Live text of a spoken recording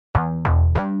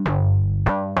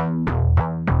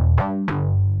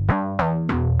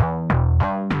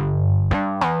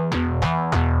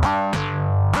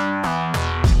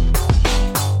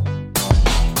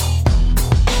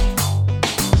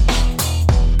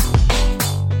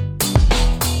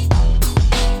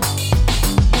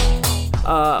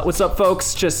What's up,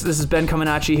 folks? This is Ben coming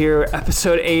at you here,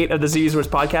 episode 8 of the ZB Sports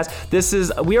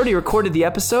Podcast. We already recorded the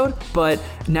episode, but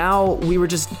now we were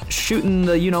just shooting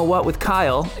the you-know-what with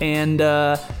Kyle, and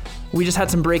we just had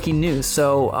some breaking news.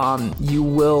 So you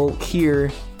will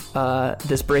hear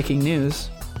this breaking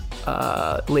news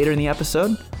later in the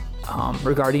episode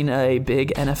regarding a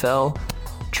big NFL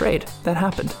trade that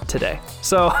happened today.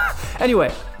 So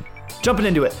anyway, jumping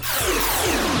into it.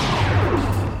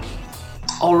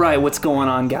 All right, what's going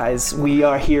on, guys? We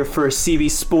are here for CB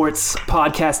Sports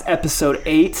Podcast Episode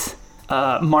 8,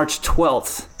 March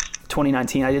 12th,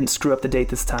 2019. I didn't screw up the date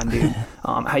this time, dude.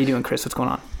 How you doing, Chris? What's going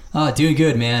on? Doing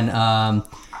good, man.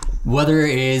 Weather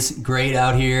is great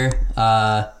out here,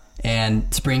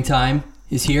 and springtime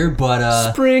is here,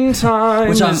 but springtime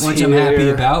which I'm happy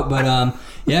about. But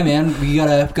yeah, man, we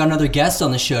got another guest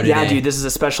on the show today. Yeah, dude, this is a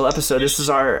special episode. This is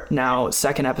our now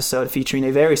second episode featuring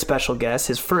a very special guest.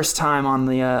 His first time on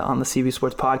the CB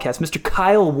Sports Podcast, Mr.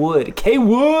 Kyle Wood. K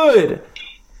Wood.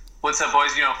 What's up, boys?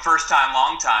 First time,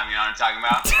 long time. You know what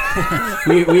I'm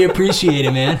talking about? we appreciate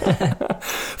it, man.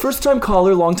 First time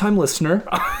caller, long time listener.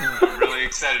 I'm really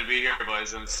excited to be here,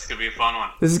 boys. This is gonna be a fun one.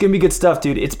 This is gonna be good stuff,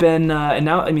 dude. It's been and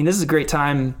now, I mean, this is a great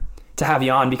time to have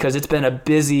you on because it's been a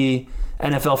busy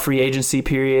NFL free agency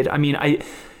period. I mean,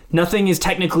 nothing is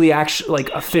technically actually like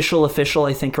official,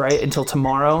 I think, right? Until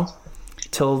tomorrow,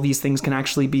 till these things can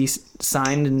actually be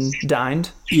signed and dined.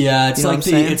 Yeah, it's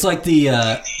like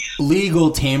the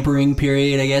legal tampering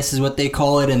period, I guess is what they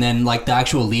call it, and then like the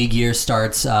actual league year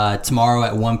starts tomorrow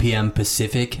at 1 p.m.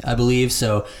 Pacific, I believe.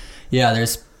 So yeah,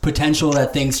 there's potential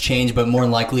that things change, but more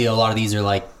than likely a lot of these are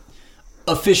like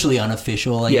officially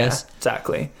unofficial, I guess.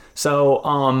 Exactly. So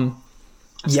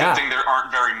It's a good thing there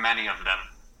aren't very many of them.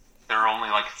 There are only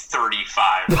like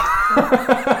 35.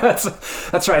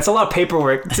 That's right. It's a lot of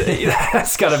paperwork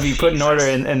that's got to be put in order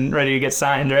and ready to get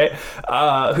signed, right?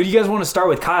 Who do you guys want to start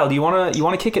with? Kyle, do you want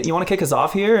to kick it? You want to kick us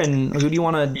off here? And who do you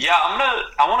want to? Yeah,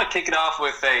 I want to kick it off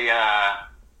with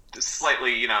a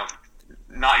slightly,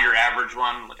 not your average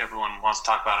one. Everyone wants to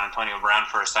talk about Antonio Brown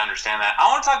first. I understand that. I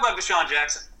want to talk about Deshaun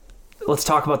Jackson. Let's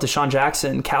talk about Deshaun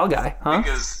Jackson, Cal guy, huh?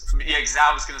 Because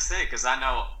I was going to say, because I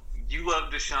know you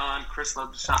love Deshaun, Chris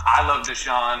loves Deshaun, I love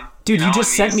Deshaun. Dude, you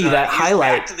just sent me that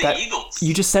highlight. Back to the Eagles.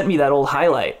 You just sent me that old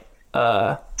highlight.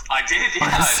 I did,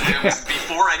 yeah. It was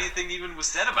before anything even was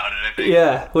said about it, I think.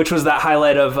 Yeah, which was that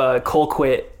highlight of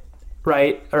Colquitt,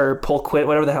 right? Or Polquitt,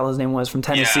 whatever the hell his name was, from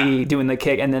Tennessee, doing the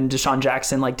kick, and then Deshaun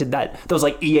Jackson did those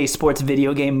EA Sports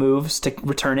video game moves to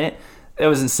return it. It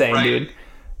was insane, right. Dude.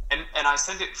 And I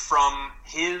sent it from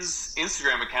his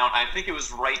Instagram account. I think it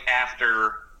was right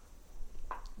after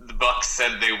the Bucs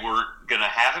said they weren't going to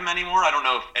have him anymore. I don't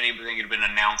know if anything had been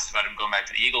announced about him going back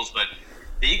to the Eagles, but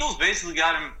the Eagles basically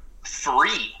got him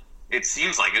free, it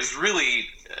seems like. It's really,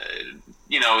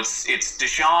 it's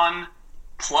Deshaun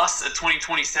plus a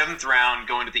 2020 7th round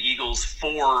going to the Eagles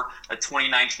for a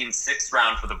 2019 6th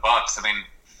round for the Bucs. I mean,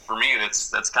 for me,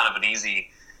 that's kind of an easy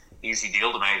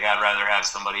deal to make. I'd rather have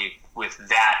somebody with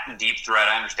that deep threat.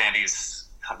 I understand he's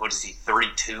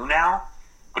 32 now?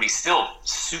 But he's still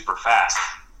super fast.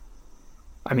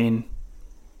 I mean,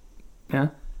 yeah.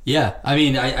 Yeah, I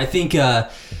mean, I think,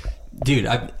 dude,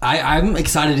 I'm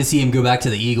excited to see him go back to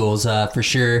the Eagles for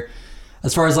sure.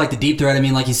 As far as the deep threat, I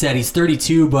mean, like you said, he's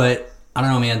 32, but I don't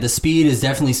know, man. The speed is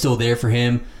definitely still there for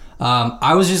him.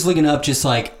 I was just looking up,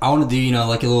 I want to do, a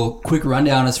little quick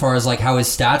rundown as far as how his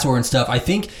stats were and stuff. I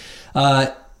think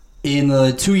in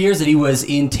the 2 years that he was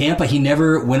in Tampa, he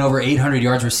never went over 800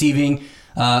 yards receiving.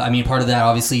 I mean, part of that,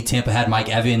 obviously, Tampa had Mike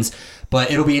Evans. But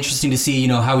it'll be interesting to see,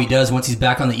 how he does once he's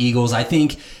back on the Eagles. I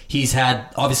think he's had,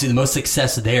 obviously, the most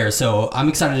success there. So I'm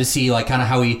excited to see, kind of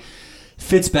how he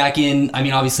fits back in. I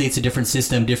mean, obviously, it's a different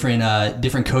system,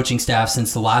 different coaching staff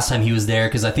since the last time he was there.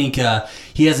 Because I think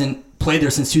he hasn't played there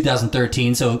since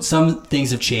 2013. So some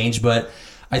things have changed. But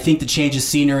I think the change of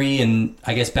scenery and,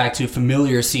 I guess, back to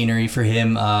familiar scenery for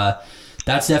him,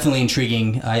 that's definitely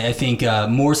intriguing. I think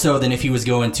more so than if he was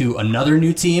going to another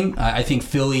new team. I think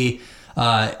Philly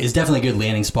is definitely a good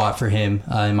landing spot for him,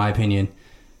 in my opinion.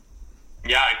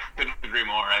 Yeah, I couldn't agree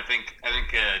more. I think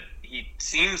he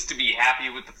seems to be happy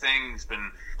with the thing. He's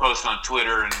been posting on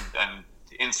Twitter and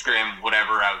Instagram,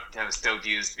 whatever. I was stoked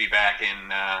he used to be back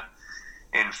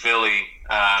in Philly.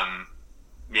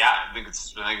 Yeah, I think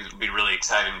it would be really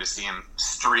exciting to see him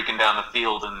streaking down the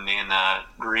field in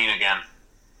green again.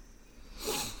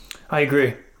 I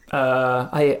agree.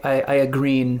 I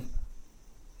agree.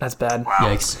 That's bad. Wow.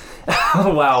 Yikes.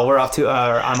 Wow,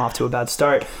 I'm off to a bad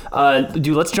start.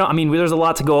 Dude, let's jump. I mean, there's a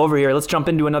lot to go over here. Let's jump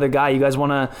into another guy. You guys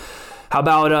want to, how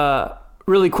about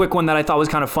really quick one that I thought was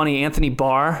kind of funny, Anthony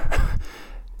Barr.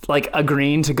 like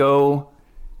agreeing to go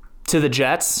to the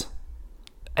Jets,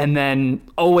 and then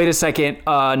wait a second,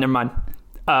 never mind.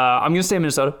 I'm gonna stay in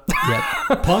Minnesota. Yeah,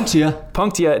 punked you.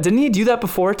 Punked you. Didn't he do that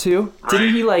before too? Right.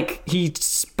 Didn't he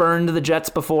spurned the Jets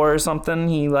before or something?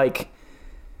 He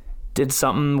did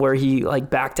something where he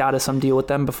backed out of some deal with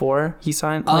them before he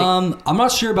signed. I'm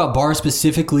not sure about Barr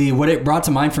specifically. What it brought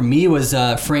to mind for me was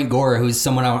Frank Gore, who's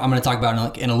someone I'm going to talk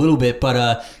about in a little bit.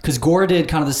 But because Gore did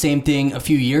kind of the same thing a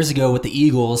few years ago with the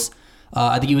Eagles.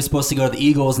 I think he was supposed to go to the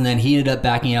Eagles, and then he ended up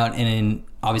backing out, and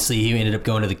obviously he ended up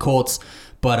going to the Colts.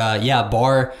 But yeah,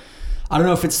 Barr. I don't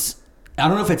know if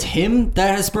it's him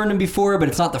that has spurned him before, but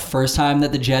it's not the first time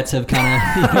that the Jets have kind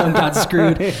of got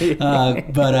screwed.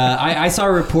 But I saw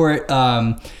a report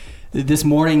this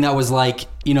morning that was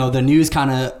the news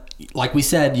kind of, like we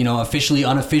said, officially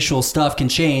unofficial stuff can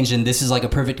change, and this is a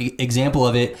perfect example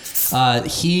of it.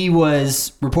 He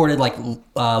was reported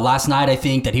last night, I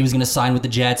think, that he was going to sign with the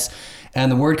Jets. And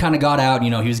the word kind of got out, he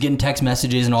was getting text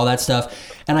messages and all that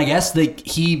stuff. And I guess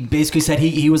he basically said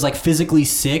he was physically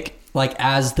sick,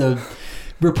 as the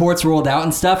reports rolled out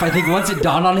and stuff. I think once it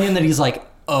dawned on him that he's like,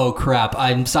 oh crap,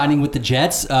 I'm signing with the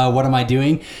Jets. What am I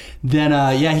doing? Then,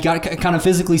 he got kind of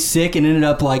physically sick and ended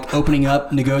up opening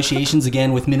up negotiations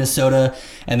again with Minnesota.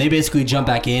 And they basically jumped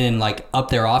back in and up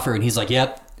their offer. And he's like,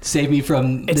 yep, save me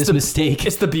from this mistake.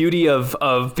 It's the beauty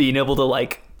of being able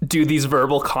to do these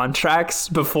verbal contracts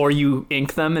before you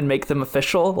ink them and make them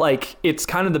official. It's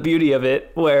kind of the beauty of it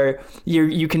where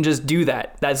you can just do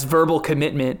that. That's verbal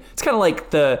commitment. It's kind of like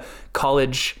the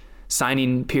college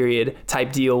signing period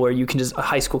type deal where you can a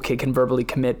high school kid can verbally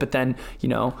commit, but then,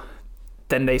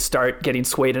 then they start getting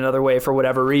swayed another way for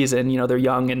whatever reason. They're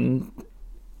young and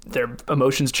their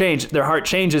emotions change. Their heart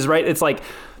changes, right? It's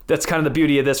that's kind of the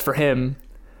beauty of this for him.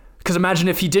 Because imagine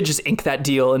if he did just ink that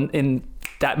deal in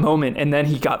that moment, and then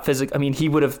he got physical. I mean, he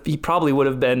probably would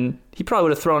have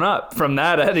thrown up from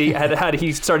that had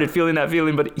he started feeling that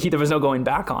feeling, but there was no going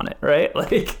back on it, right?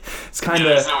 It's kind of.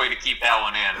 There's no way to keep that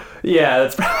one in. Yeah,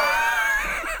 that's.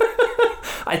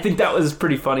 I think that was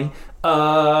pretty funny.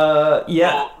 Yeah.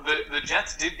 Well, the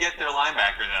Jets did get their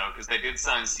linebacker though, because they did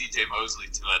sign C.J. Mosley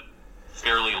to a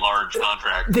fairly large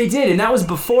contract. They did, and that was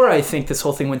before I think this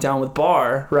whole thing went down with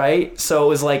Barr, right? So it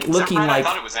was looking I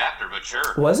thought it was after, but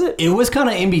sure. Was it? It was kind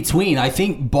of in between. I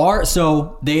think Barr.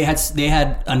 So they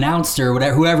had announced, or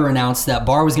whatever, whoever announced that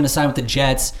Barr was going to sign with the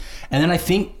Jets, and then I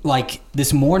think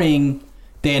this morning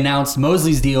they announced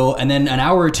Mosley's deal, and then an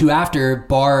hour or two after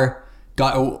Barr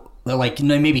got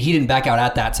maybe he didn't back out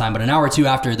at that time, but an hour or two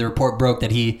after the report broke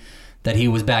that he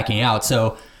was backing out.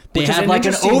 So. They had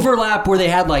an overlap where they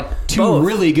had two both.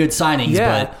 Really good signings.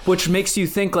 Yeah, but which makes you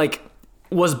think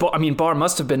was Barr? I mean, Barr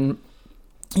must have been.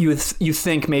 You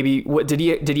think maybe did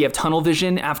he have tunnel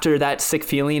vision after that sick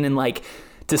feeling and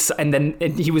then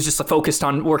he was just focused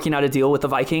on working out a deal with the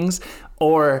Vikings,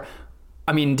 or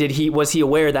I mean, was he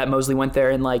aware that Mosley went there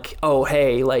and oh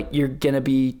hey, you're gonna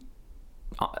be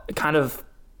kind of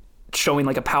showing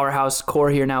a powerhouse core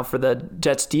here now for the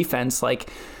Jets defense,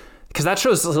 because that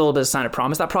shows a little bit of sign of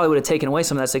promise. That probably would have taken away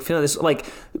some of that sick feeling.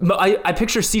 I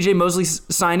picture C.J. Mosley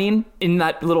signing in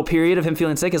that little period of him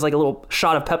feeling sick as a little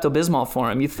shot of Pepto-Bismol for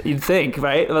him. You'd think,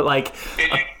 right? But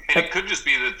it could just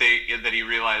be that he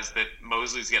realized that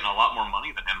Mosley's getting a lot more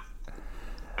money than him.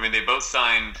 I mean, they both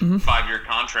signed 5-year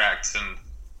contracts, and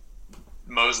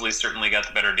Mosley certainly got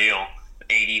the better deal.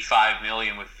 $85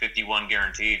 million with $51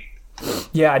 guaranteed.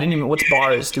 Yeah, I didn't even. What's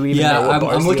Barr's? Do we even know what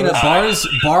Barr's I'm looking at Barr's.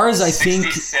 Barr's, I think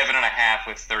 67.5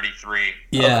 with 33.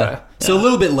 Yeah, okay. So a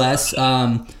little bit less.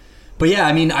 But yeah,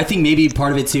 I mean, I think maybe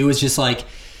part of it too is just I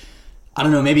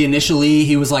don't know. Maybe initially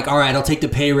he was all right, I'll take the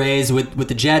pay raise with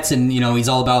the Jets, and he's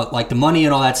all about the money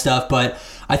and all that stuff. But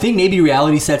I think maybe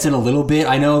reality sets in a little bit.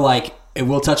 I know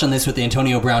we'll touch on this with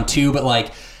Antonio Brown too,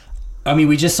 but I mean,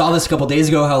 we just saw this a couple days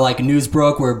ago how news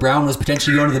broke where Brown was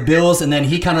potentially going to the Bills, and then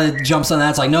he kind of jumps on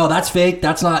that. It's no, that's fake.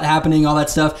 That's not happening. All that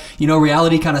stuff.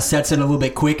 Reality kind of sets in a little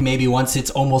bit quick. Maybe once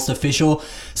it's almost official.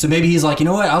 So maybe he's you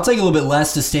know what? I'll take a little bit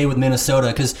less to stay with Minnesota,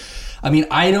 because I mean,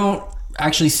 I don't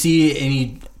actually see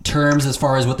any terms as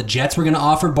far as what the Jets were going to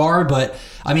offer Barr, but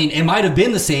I mean, it might have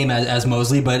been the same as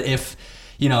Mosley. But if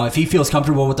he feels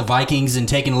comfortable with the Vikings and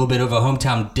taking a little bit of a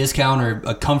hometown discount or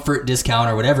a comfort discount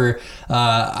or whatever,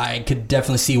 I could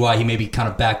definitely see why he maybe kind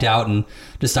of backed out and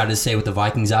decided to stay with the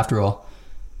Vikings after all.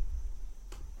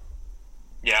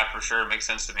 Yeah, for sure. It makes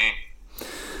sense to me.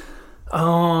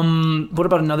 What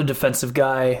about another defensive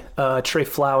guy, Trey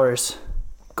Flowers,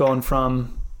 going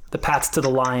from the Pats to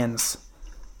the Lions,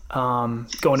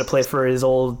 going to play for his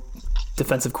old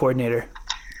defensive coordinator?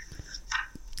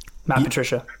 Matt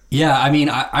Patricia. Yeah, I mean,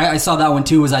 I saw that one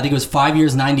too. I think it was 5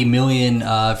 years, $90 million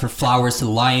for Flowers to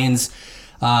the Lions.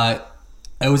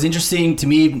 It was interesting to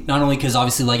me, not only because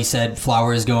obviously, like you said,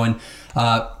 Flowers going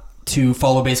to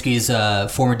follow basically his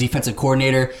former defensive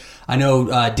coordinator. I know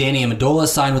Danny Amendola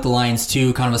signed with the Lions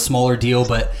too, kind of a smaller deal,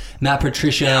 but Matt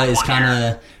Patricia is kind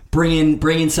of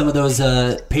bringing some of those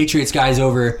Patriots guys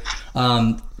over.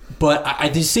 But I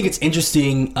just think it's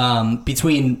interesting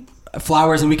between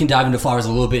Flowers, and we can dive into Flowers a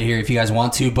little bit here if you guys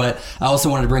want to, but I also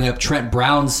wanted to bring up Trent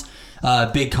Brown's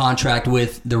big contract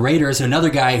with the Raiders, another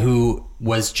guy who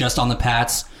was just on the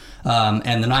Pats,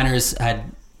 and the Niners had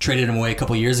traded him away a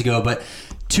couple years ago, but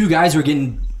two guys were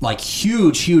getting like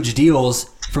huge deals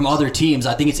from other teams.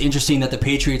 I think it's interesting that the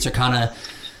Patriots are kind of,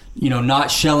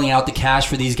 not shelling out the cash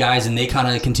for these guys, and they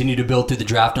kind of continue to build through the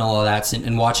draft and all of that,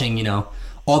 and watching,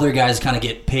 other guys kind of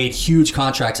get paid huge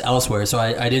contracts elsewhere. So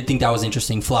I did think that was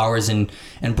interesting. Flowers and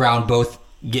Brown both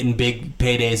getting big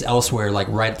paydays elsewhere, like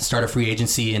right at the start of free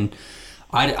agency. And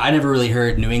I never really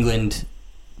heard New England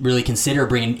really consider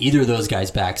bringing either of those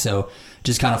guys back. So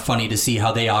just kind of funny to see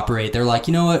how they operate. They're like,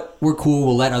 you know what, we're cool.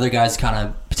 We'll let other guys kind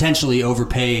of potentially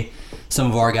overpay some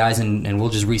of our guys, and we'll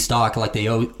just restock like they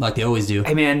always do.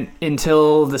 Hey man,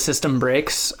 until the system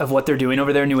breaks of what they're doing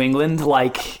over there in New England,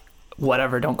 like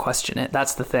whatever, don't question it.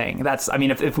 That's the thing.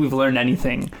 If we've learned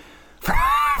anything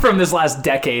from this last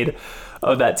decade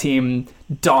of that team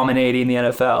dominating the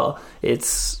NFL,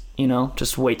 it's,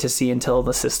 just wait to see until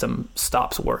the system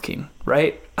stops working,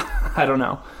 right? I don't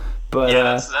know. But yeah,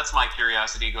 that's my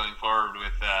curiosity going forward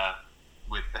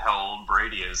with how old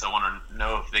Brady is. I want to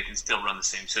know if they can still run the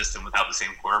same system without the same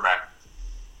quarterback.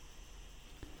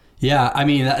 Yeah, I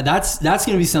mean, that's going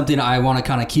to be something I want to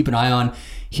kind of keep an eye on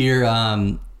here.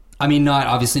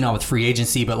 Not with free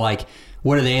agency, but like,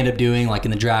 what do they end up doing like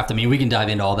in the draft? I mean, we can dive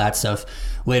into all that stuff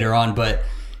later on, but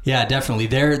yeah, definitely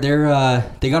they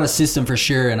got a system for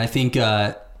sure, and I think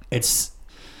it's,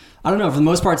 I don't know, for the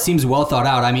most part, it seems well thought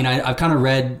out. I mean, I've kind of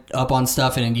read up on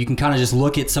stuff, and you can kind of just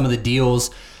look at some of the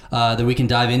deals that we can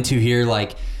dive into here.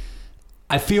 Like,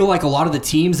 I feel like a lot of the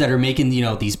teams that are making,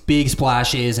 these big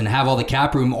splashes and have all the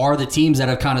cap room are the teams that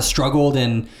have kind of struggled,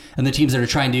 and the teams that are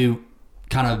trying to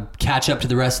kind of catch up to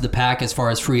the rest of the pack as far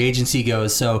as free agency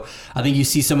goes. So I think you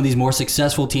see some of these more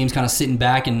successful teams kind of sitting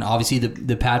back, and obviously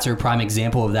the Pats are a prime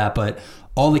example of that. But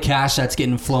all the cash that's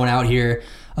getting flown out here,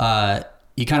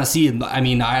 you kind of see. I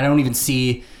mean, I don't even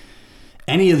see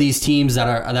any of these teams that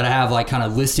I have like kind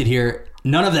of listed here.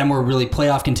 None of them were really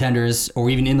playoff contenders or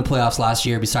even in the playoffs last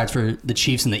year, besides for the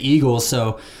Chiefs and the Eagles.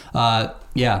 So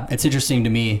yeah, it's interesting to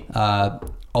me. A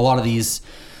lot of these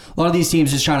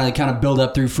teams just trying to kind of build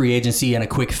up through free agency and a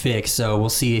quick fix. So we'll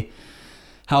see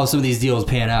how some of these deals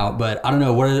pan out. But I don't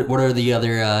know. What are the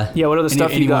other? What are the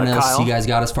stuff you got, else Kyle? You guys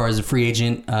got as far as a free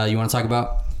agent you want to talk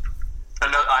about?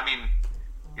 I mean,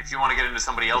 if you want to get into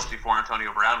somebody else before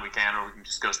Antonio Brown, we can, or we can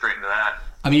just go straight into that.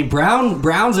 I mean,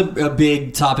 Brown's a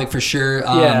big topic for sure.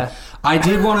 Yeah. I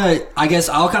did want to, I guess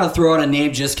I'll kind of throw out a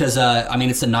name just because,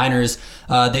 it's the Niners.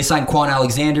 They signed Quan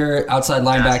Alexander, outside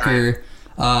linebacker,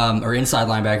 or inside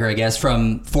linebacker, I guess,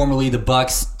 from formerly the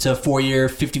Bucks to a 4-year,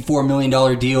 $54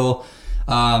 million deal.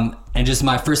 And just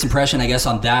my first impression, I guess,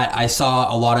 on that, I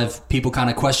saw a lot of people kind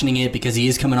of questioning it because he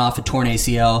is coming off a torn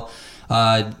ACL.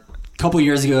 A couple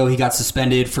years ago, he got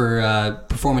suspended for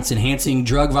performance-enhancing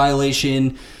drug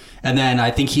violation. And then I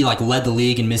think he led the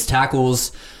league in missed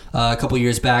tackles a couple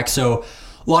years back. So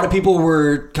a lot of people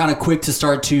were kind of quick to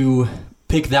start to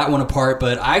pick that one apart.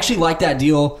 But I actually like that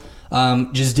deal.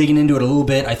 Just digging into it a little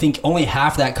bit, I think only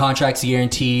half that contract's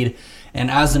guaranteed. And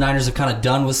as the Niners have kind of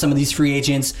done with some of these free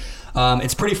agents,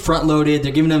 it's pretty front-loaded.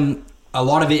 They're giving them a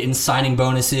lot of it in signing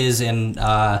bonuses. And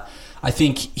I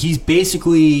think he's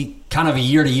basically kind of a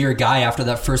year-to-year guy after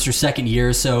that first or second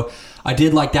year. So I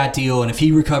did like that deal, and if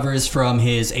he recovers from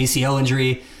his ACL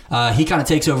injury, he kind of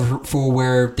takes over for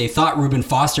where they thought Reuben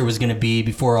Foster was going to be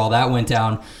before all that went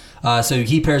down. So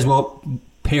he pairs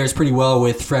pretty well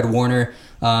with Fred Warner.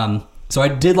 So I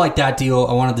did like that deal.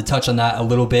 I wanted to touch on that a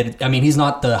little bit. I mean, he's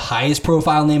not the highest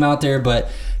profile name out there,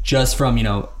 but just from,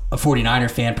 a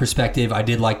 49er fan perspective, I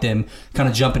did like them kind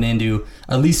of jumping in to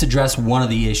at least address one of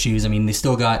the issues. I mean, they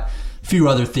still got a few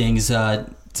other things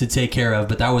to take care of,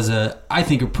 but that was I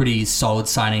think a pretty solid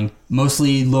signing,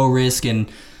 mostly low risk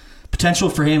and potential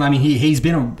for him. I mean, he's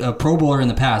been a Pro Bowler in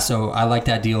the past, so I like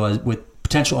that deal with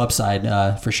potential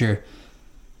upside for sure.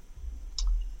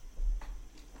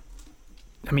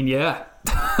 I mean, yeah.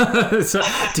 So,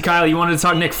 Kyle, you wanted to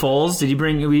talk Nick Foles? Did you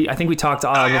bring? I think we talked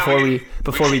before we. Yeah,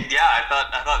 I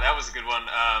thought that was a good one.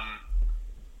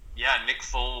 Nick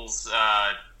Foles,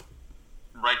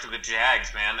 right to the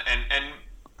Jags, man, and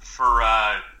for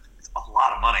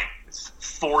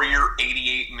 4-year,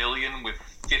 $88 million with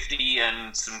 50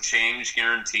 and some change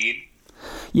guaranteed.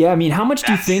 Yeah, I mean, how much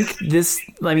do you think this?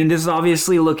 I mean, this is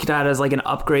obviously looked at as like an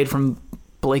upgrade from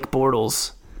Blake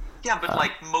Bortles. Yeah, but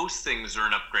like most things are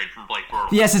an upgrade from Blake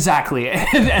Bortles. Yes, exactly.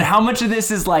 And how much of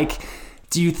this is like,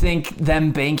 do you think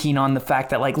them banking on the fact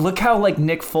that like, look how like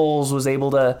Nick Foles was able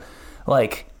to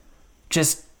like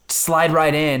just slide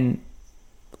right in,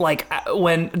 like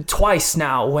when twice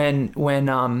now when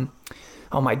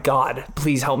oh my God,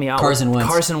 please help me out.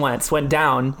 Carson Wentz went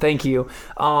down. Thank you.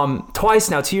 Twice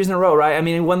now, 2 years in a row, right? I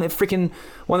mean, he won the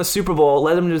Super Bowl,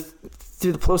 led them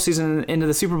through the postseason into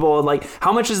the Super Bowl. Like,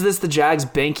 how much is this the Jags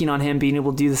banking on him being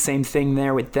able to do the same thing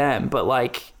there with them? But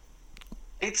like,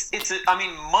 I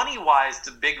mean, money wise, it's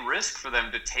a big risk for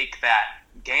them to take that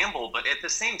gamble. But at the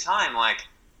same time, like,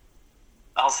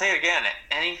 I'll say it again,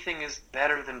 anything is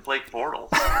better than Blake Bortles.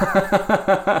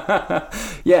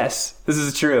 Yes, this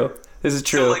is true. This is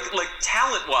true. So, like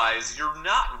talent-wise, you're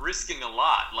not risking a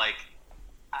lot. Like,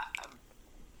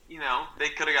 they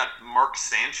could have got Mark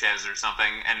Sanchez or something,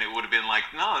 and it would have been like,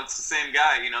 no, it's the same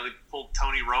guy. They pulled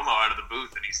Tony Romo out of the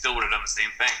booth, and he still would have done the same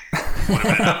thing. Would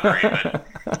have been an upgrade.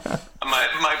 But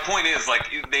my point is, like,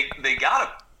 they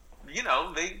got to,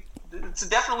 it's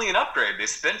definitely an upgrade. They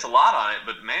spent a lot on it,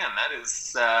 but man,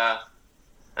 that's a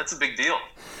big deal.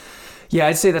 Yeah,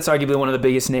 I'd say that's arguably one of the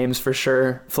biggest names for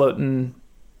sure, floating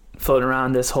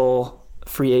around this whole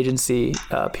free agency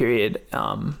period,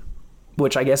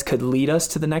 which I guess could lead us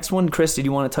to the next one. Chris, did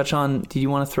you want to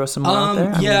throw some more out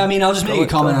there? Yeah, I mean, I'll just make a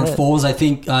comment on Foles. I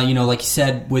think, like you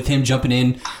said, with him jumping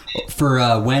in for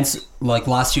Wentz, like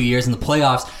last 2 years in the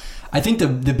playoffs, I think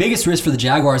the biggest risk for the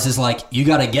Jaguars is like, you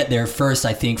got to get there first,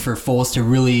 I think, for Foles to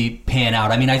really pan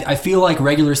out. I mean, I feel like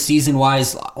regular season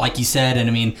wise, like you said, and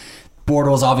I mean,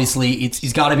 Bortles, obviously,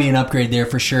 he's got to be an upgrade there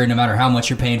for sure, no matter how much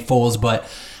you're paying Foles, but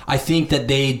I think that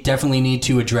they definitely need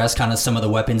to address kind of some of the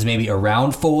weapons maybe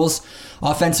around Foles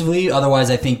offensively. Otherwise,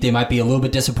 I think they might be a little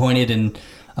bit disappointed. And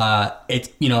I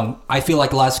feel like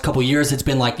the last couple of years it's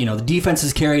been like, the defense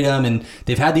has carried them and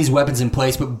they've had these weapons in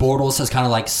place, but Bortles has kind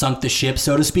of like sunk the ship,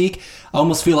 so to speak. I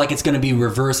almost feel like it's going to be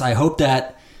reverse. I hope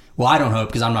that. Well, I don't hope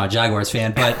because I'm not a Jaguars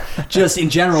fan, but just in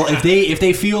general, if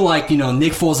they feel like,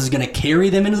 Nick Foles is going to carry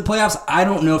them into the playoffs, I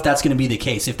don't know if that's going to be the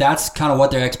case. If that's kind of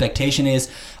what their expectation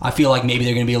is, I feel like maybe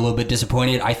they're going to be a little bit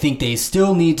disappointed. I think they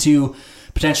still need to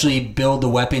potentially build the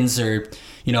weapons or,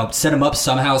 set him up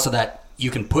somehow so that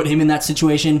you can put him in that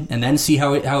situation and then see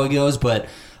how it goes. But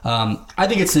I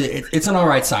think it's an all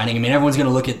right signing. I mean, everyone's going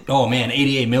to look at, oh man,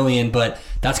 $88 million, but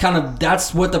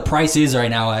that's what the price is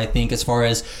right now, I think, as far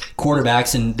as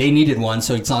quarterbacks, and they needed one,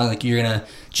 so it's not like you're going to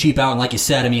cheap out. And like you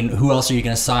said, I mean, who else are you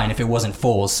going to sign if it wasn't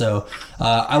Foles? So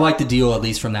I like the deal, at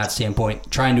least from that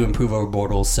standpoint, trying to improve over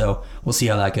Bortles, so we'll see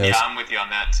how that goes. Yeah, I'm with you on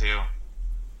that too.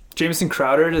 Jamison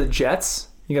Crowder to the Jets.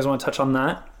 You guys want to touch on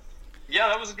that? Yeah,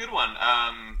 that was a good one.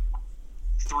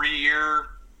 3-year,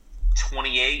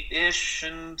 28-ish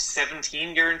and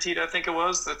 17 guaranteed, I think it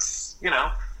was. That's,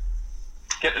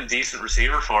 getting a decent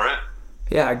receiver for it.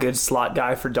 Yeah, a good slot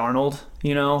guy for Darnold,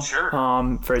 Sure.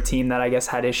 For a team that I guess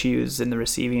had issues in the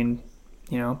receiving,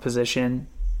 position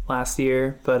last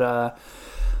year. But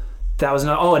that was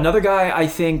another guy I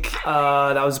think that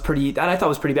I thought was pretty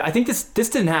bad. I think this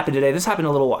didn't happen today. This happened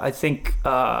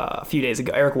a few days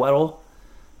ago. Eric Weddle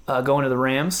going to the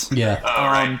Rams. Yeah.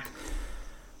 Right.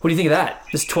 What do you think of that?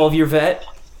 This 12-year vet,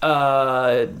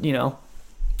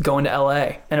 going to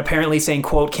LA and apparently saying,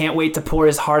 quote, can't wait to pour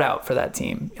his heart out for that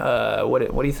team. What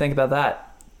do you think about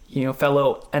that?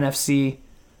 Fellow NFC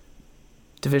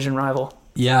division rival.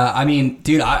 Yeah, I mean,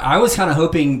 dude, I was kind of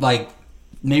hoping like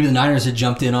maybe the Niners had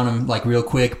jumped in on him like real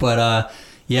quick, but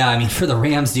yeah, I mean, for the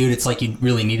Rams, dude, it's like you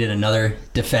really needed another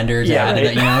defender to add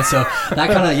to that, so that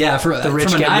kind of, from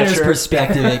a Niners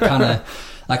perspective, it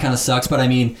that kind of sucks. But I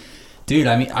mean, dude,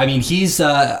 I mean, he's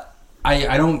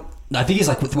I think he's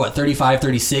like with 35,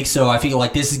 36. So I feel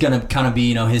like this is gonna kind of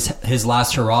be his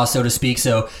last hurrah, so to speak.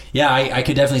 So yeah, I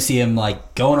could definitely see him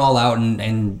like going all out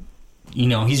and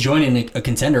he's joining a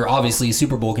contender, obviously a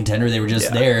Super Bowl contender. They were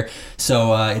just there,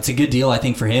 so it's a good deal, I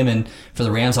think, for him and for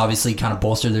the Rams. Obviously, kind of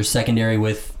bolster their secondary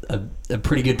with a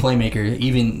pretty good playmaker.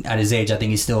 Even at his age, I think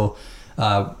he's still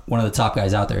one of the top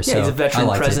guys out there. Yeah, so he's a veteran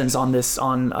presence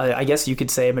on I guess you could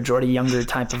say a majority younger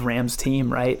type of Rams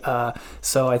team, right?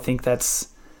 So I think that's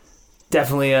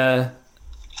definitely a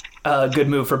good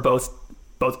move for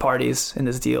both parties in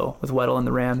this deal with Weddle and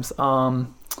the Rams.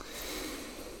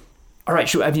 All right,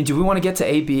 do we want to get to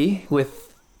AB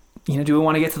with, do we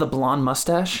want to get to the blonde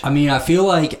mustache? I mean, I feel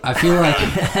like,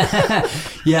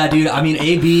 yeah, dude. I mean,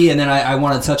 AB, and then I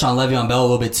want to touch on Le'Veon Bell a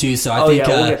little bit too. So I think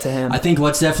we'll get to him. I think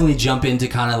let's definitely jump into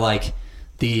kind of like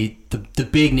the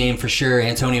big name for sure,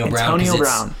 Antonio Brown. Antonio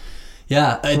Brown.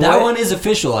 Yeah, that one is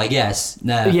official, I guess.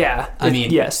 Nah, Yeah,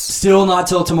 yes. Still not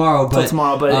till tomorrow. But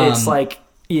it's like,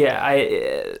 yeah,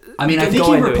 I mean, I think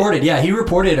he reported. Yeah, he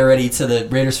reported already to the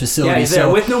Raiders facility. Yeah, he's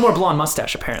there with no more blonde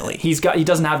mustache. Apparently, he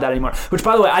doesn't have that anymore. Which,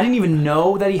 by the way, I didn't even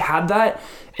know that he had that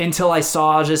until I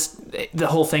saw just the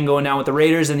whole thing going down with the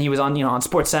Raiders, and he was on on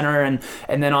SportsCenter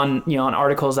and then on on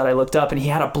articles that I looked up, and he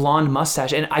had a blonde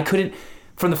mustache, and I couldn't.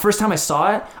 From the first time I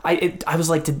saw it, I was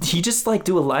like, did he just like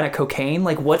do a line of cocaine?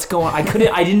 Like, what's going on?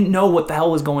 I didn't know what the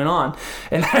hell was going on.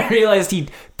 And I realized he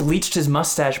bleached his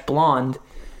mustache blonde,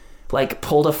 like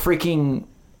pulled a freaking,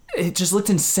 it just looked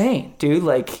insane, dude.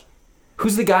 Like,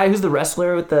 who's the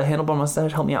wrestler with the handlebar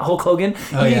mustache? Help me out. Hulk Hogan?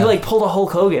 He like pulled a Hulk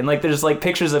Hogan. Like, there's like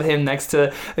pictures of him next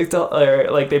to,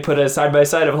 or like they put a side by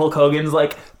side of Hulk Hogan's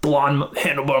like blonde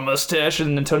handlebar mustache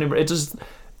and Antonio. It just,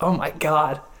 oh my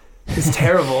God. It's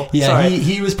terrible. Yeah,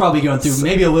 he was probably going through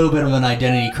maybe a little bit of an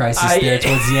identity crisis there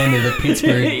towards the end of the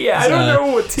Pittsburgh. Yeah, I don't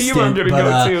know what team I'm going to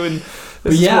go to.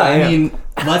 But yeah, I mean,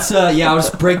 let's I'll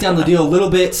just break down the deal a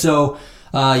little bit. So,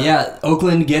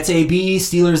 Oakland gets AB,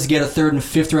 Steelers get a 3rd and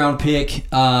 5th round pick,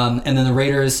 and then the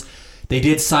Raiders, they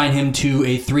did sign him to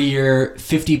a 3-year,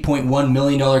 $50.1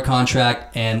 million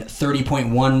contract, and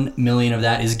 $30.1 million of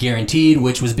that is guaranteed,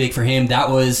 which was big for him. That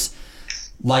was,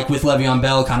 like with Le'Veon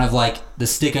Bell, kind of like the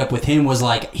stick up with him was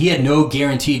like he had no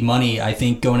guaranteed money, I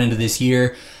think, going into this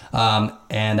year.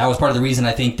 And that was part of the reason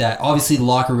I think that obviously the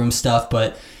locker room stuff,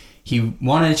 but he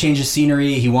wanted to change his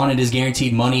scenery. He wanted his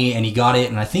guaranteed money and he got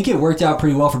it. And I think it worked out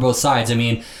pretty well for both sides. I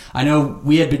mean, I know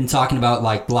we had been talking about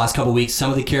like the last couple of weeks, some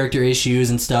of the character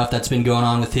issues and stuff that's been going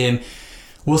on with him.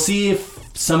 We'll see if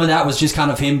some of that was just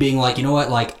kind of him being like, you know what,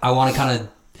 like I want to kind of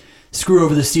screw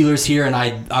over the Steelers here and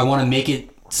I want to make it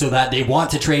so that they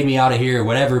want to trade me out of here or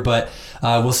whatever, but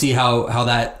we'll see how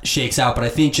that shakes out. But I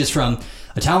think just from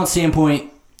a talent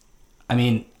standpoint, I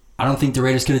mean, I don't think the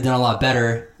Raiders could have done a lot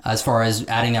better as far as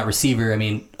adding that receiver. I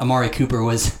mean, Amari Cooper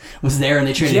was there and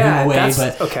they traded him away.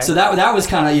 But okay. So that was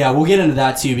kind of, we'll get into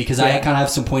that too, because I kind of have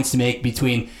some points to make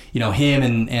between, him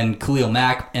and Khalil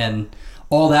Mack and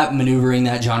all that maneuvering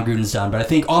that John Gruden's done. But I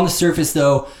think on the surface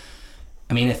though,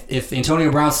 I mean, if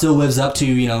Antonio Brown still lives up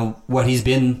to, what he's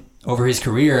been over his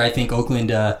career, I think Oakland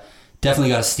definitely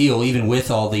got a steal, even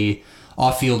with all the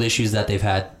off-field issues that they've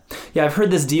had. Yeah, I've heard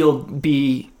this deal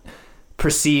be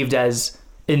perceived as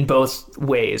in both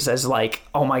ways, as like,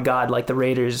 oh my God, like the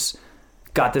Raiders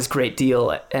got this great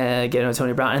deal getting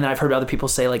Antonio Brown, and then I've heard other people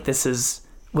say like, this is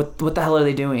what the hell are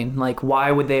they doing? Like,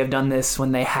 why would they have done this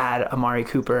when they had Amari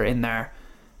Cooper in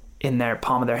their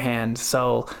palm of their hand?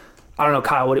 So I don't know,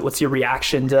 Kyle, what's your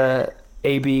reaction to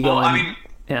AB going? Well, I mean,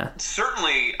 yeah.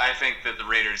 Certainly, I think that the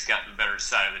Raiders got the better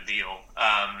side of the deal.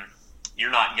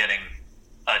 You're not getting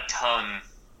a ton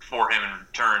for him in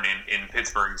return in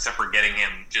Pittsburgh, except for getting him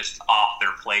just off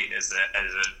their plate as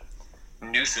a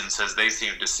nuisance, as they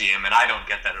seem to see him. And I don't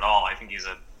get that at all. I think he's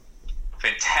a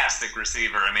fantastic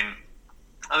receiver. I mean,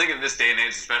 I think in this day and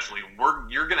age, especially,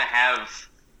 you're going to have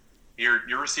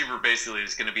your receiver basically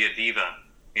is going to be a diva.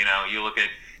 You look at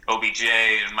OBJ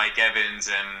and Mike Evans,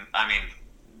 and I mean,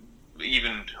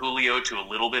 even Julio to a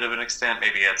little bit of an extent.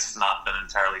 Maybe it's not an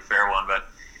entirely fair one, but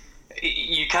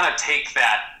you kind of take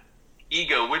that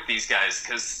ego with these guys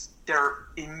because they're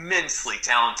immensely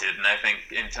talented, and I think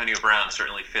Antonio Brown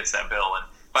certainly fits that bill. And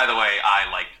by the way,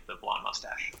 I like the blonde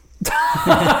mustache.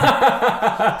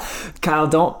 Kyle,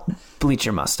 don't bleach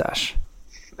your mustache.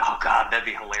 Oh God, that'd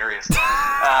be hilarious. No,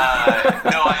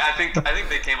 I think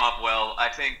they came off well. I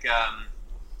think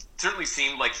certainly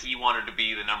seemed like he wanted to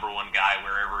be the number one guy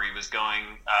wherever he was going.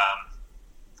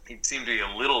 He seemed to be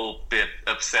a little bit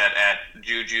upset at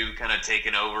Juju kind of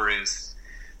taking over his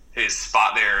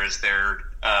spot there as their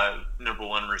number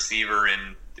one receiver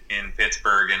in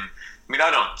Pittsburgh. And I mean,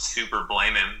 I don't super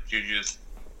blame him. Juju's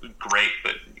great,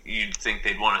 but you'd think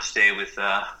they'd want to stay with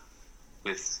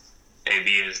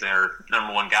AB as their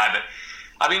number one guy. But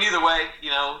I mean, either way,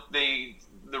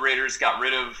 the Raiders got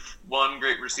rid of one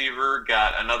great receiver,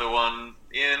 got another one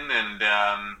in, and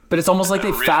but it's almost like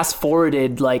they fast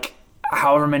forwarded like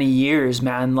however many years,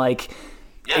 man. Like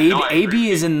AB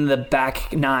is in the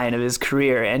back 9 of his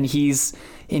career, and he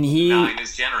 9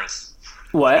 is generous.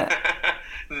 What?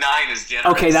 9 is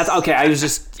generous. Okay, that's okay. I was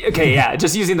just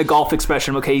just using the golf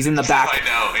expression. Okay, he's in the back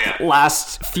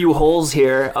last few holes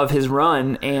here of his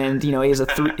run, and he has a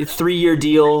 3-year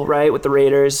deal, right, with the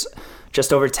Raiders,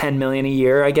 just over $10 million a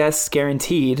year, I guess,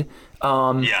 guaranteed.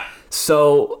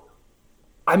 So,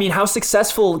 I mean, how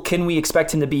successful can we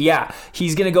expect him to be? Yeah,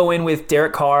 he's going to go in with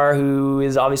Derek Carr, who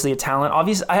is obviously a talent.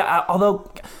 Although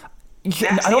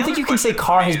I don't think you can say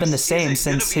Carr has been the same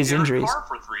since his injuries. Carr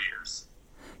for 3 years.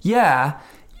 Yeah,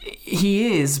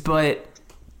 he is, but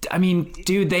I mean,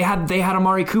 dude, they had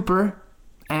Amari Cooper,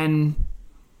 and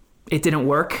it didn't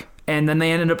work, and then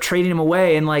they ended up trading him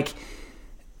away, and like,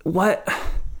 what?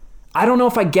 I don't know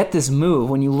if I get this move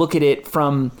when you look at it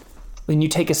from. When you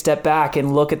take a step back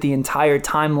and look at the entire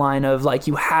timeline of like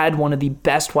you had one of the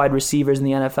best wide receivers in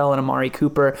the NFL in Amari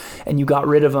Cooper and you got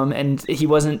rid of him and he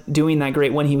wasn't doing that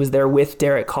great when he was there with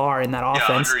Derek Carr in that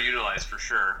offense. Yeah, underutilized for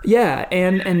sure. Yeah,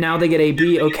 and now they get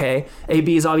AB. Okay,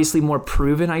 AB is obviously more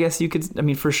proven, I guess you could, I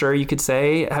mean, for sure you could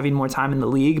say, having more time in the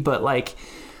league, but like,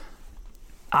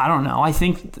 I don't know. I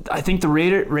think the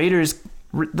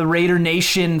Raider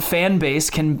Nation fan base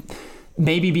can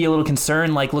maybe be a little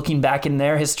concerned, like looking back in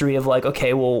their history of like,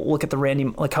 okay, well, look at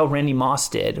how Randy Moss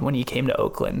did when he came to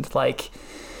Oakland, like,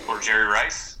 or Jerry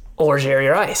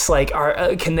Rice, like,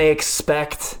 can they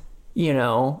expect,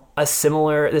 a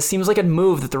similar? This seems like a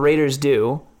move that the Raiders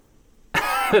do.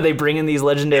 They bring in these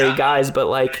legendary guys, but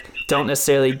like don't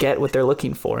necessarily get what they're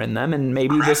looking for in them, and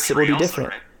maybe this will be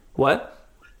different. Right? What?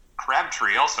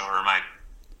 Crabtree also, or am I?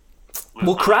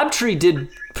 Well, Crabtree did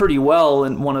pretty well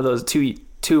in one of those two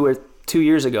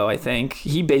years ago, I think.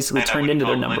 He basically turned into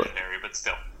their number. Legendary, but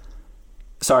still.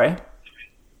 Sorry?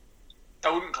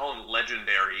 I wouldn't call him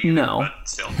legendary either, no. But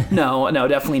still. No,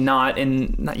 definitely not.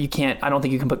 And you can't, I don't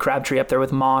think you can put Crabtree up there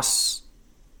with Moss,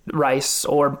 Rice,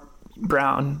 or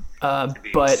Brown. It'd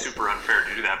be but super unfair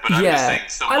to do that. But I'm just saying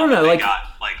someone I don't know, that they like, got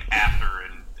like after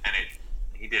and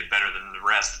he did better than the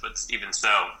rest, but even so.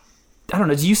 I don't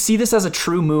know. Do you see this as a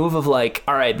true move of like,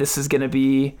 all right, this is going to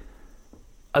be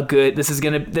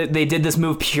they did this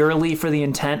move purely for the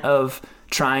intent of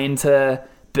trying to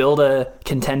build a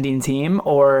contending team,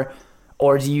 or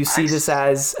do you see this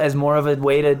as more of a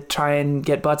way to try and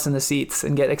get butts in the seats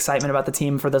and get excitement about the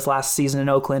team for this last season in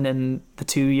Oakland and the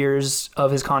 2 years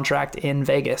of his contract in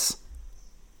Vegas?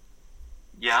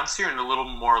 Yeah, I'm seeing a little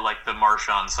more like the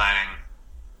Marshawn signing.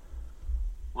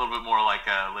 A little bit more like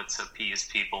let's appease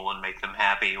people and make them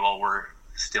happy while we're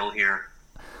still here.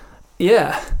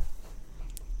 Yeah.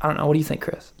 I don't know. What do you think,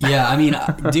 Chris? Yeah, I mean,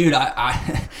 dude,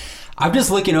 I'm just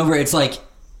looking over. It's like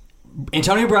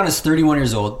Antonio Brown is 31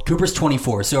 years old. Cooper's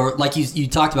 24. So like you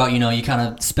talked about, you kind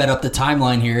of sped up the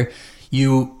timeline here.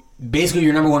 Basically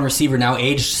your number one receiver now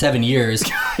aged 7 years.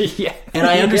 Yeah. And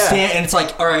I understand. And it's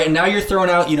like, all right, and now you're throwing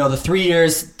out, the 3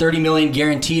 years, $30 million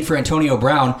guaranteed for Antonio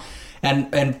Brown.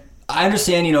 And I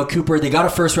understand, Cooper, they got a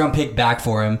first round pick back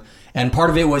for him. And part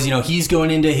of it was, he's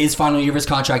going into his final year of his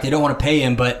contract. They don't want to pay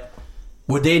him, but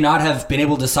would they not have been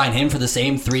able to sign him for the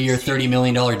same 3-year, $30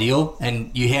 million deal?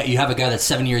 And you have a guy that's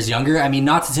 7 years younger. I mean,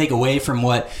 not to take away from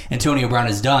what Antonio Brown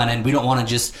has done, and we don't want to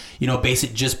just, base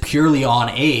it just purely on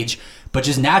age, but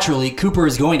just naturally, Cooper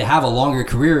is going to have a longer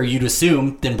career, you'd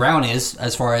assume, than Brown is,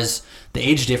 as far as the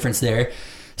age difference there.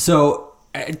 So,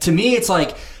 to me, it's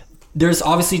like, there's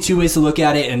obviously two ways to look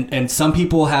at it, and some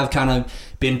people have kind of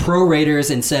been pro Raiders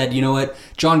and said, you know what,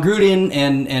 John Gruden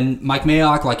and Mike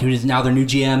Mayock, like who is now their new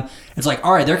GM, it's like,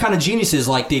 all right, they're kind of geniuses.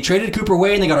 Like they traded Cooper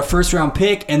away and they got a first round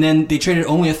pick, and then they traded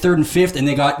only a third and fifth, and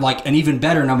they got like an even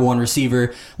better number one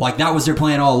receiver. Like that was their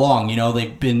plan all along.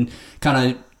 They've been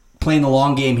kind of playing the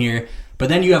long game here. But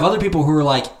then you have other people who are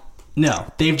like,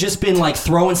 no, they've just been like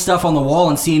throwing stuff on the wall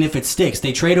and seeing if it sticks.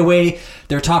 They trade away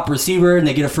their top receiver and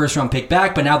they get a first round pick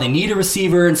back, but now they need a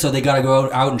receiver, and so they got to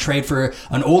go out and trade for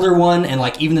an older one. And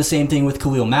like even the same thing with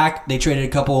Khalil Mack, they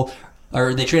traded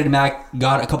Mack,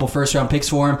 got a couple first round picks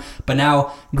for him, but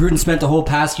now Gruden spent the whole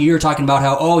past year talking about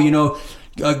how,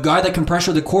 a guy that can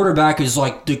pressure the quarterback is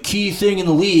like the key thing in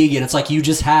the league, and it's like you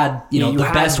just had the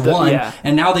best one,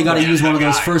 and now they got to use one of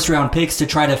those first round picks to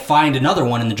try to find another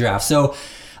one in the draft. So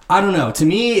I don't know. To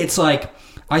me, it's like,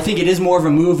 I think it is more of a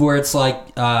move where it's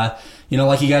like, like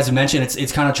you guys have mentioned,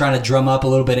 it's kind of trying to drum up a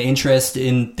little bit of interest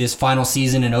in this final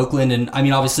season in Oakland. And I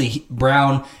mean, obviously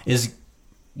Brown is,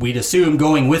 we'd assume,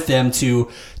 going with them to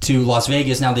Las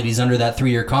Vegas now that he's under that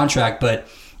 3-year contract. But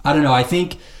I don't know. I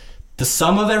think the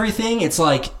sum of everything, it's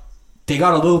like they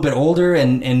got a little bit older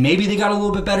and maybe they got a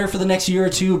little bit better for the next year or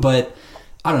two, but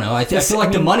I don't know. I feel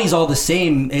like the money's all the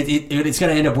same. It's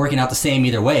going to end up working out the same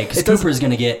either way, because Cooper is going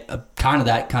to get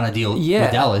that kind of deal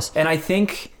with Dallas. And I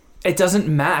think it doesn't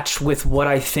match with what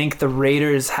I think the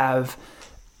Raiders have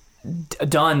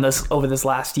done over this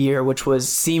last year, which was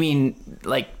seeming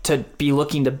like to be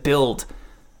looking to build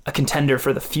a contender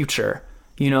for the future,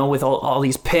 with all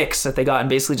these picks that they got and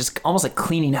basically just almost like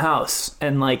cleaning house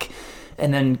and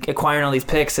then acquiring all these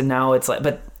picks. And now it's like,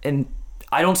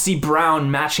 I don't see Brown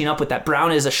matching up with that.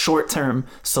 Brown is a short-term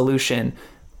solution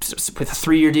with a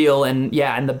 3-year deal and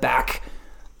the back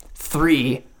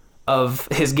three of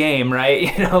his game,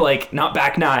 right? Like not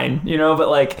back nine, but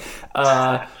like,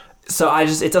 so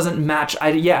it doesn't match.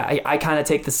 I kind of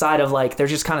take the side of like, they're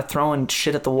just kind of throwing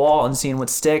shit at the wall and seeing what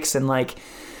sticks. And like,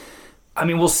 I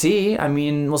mean, we'll see.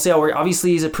 We'll see how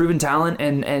obviously he's a proven talent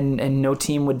and no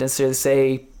team would necessarily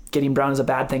say getting Brown is a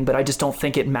bad thing, but I just don't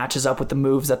think it matches up with the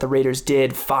moves that the Raiders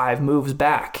did 5 moves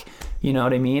back. You know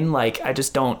what I mean? Like, I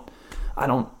don't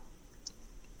know.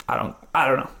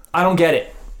 I don't get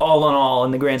it all in all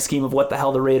in the grand scheme of what the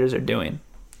hell the Raiders are doing.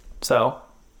 So,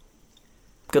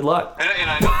 good luck. And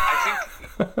I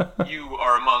think you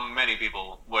are among many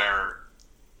people where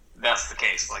that's the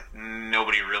case. Like,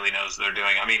 nobody really knows what they're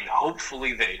doing. I mean,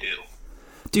 hopefully they do.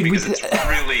 Dude, because it's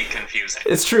really confusing.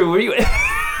 It's true.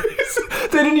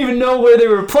 They didn't even know where they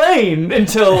were playing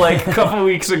until like a couple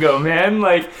weeks ago, man.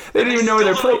 Like, they didn't even know where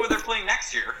they're playing. Where they're playing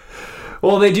next year.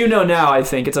 Well, they do know now, I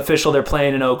think. It's official. They're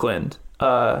playing in Oakland.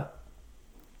 No,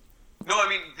 I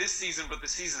mean this season, but the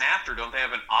season after, don't they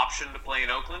have an option to play in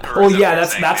Oakland? Oh yeah,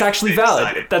 that's actually valid.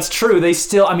 Decided? That's true. They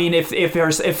still, I mean,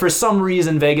 if for some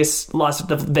reason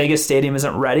the Vegas stadium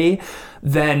isn't ready,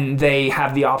 then they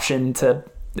have the option to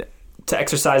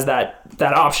exercise that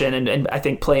option and I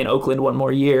think play in Oakland one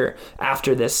more year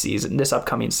after this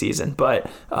upcoming season. But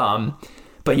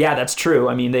yeah, that's true.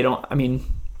 I mean,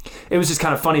 it was just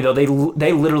kind of funny though.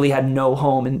 They literally had no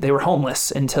home and they were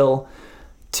homeless until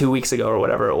 2 weeks ago or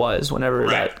whatever it was, whenever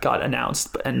that got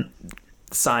announced and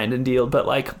signed and dealed. But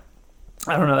like,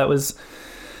 I don't know,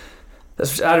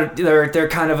 they're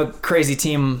kind of a crazy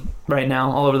team right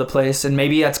now, all over the place, and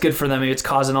maybe that's good for them. Maybe it's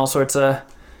causing all sorts of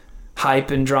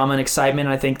hype and drama and excitement.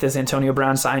 I think this Antonio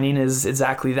Brown signing is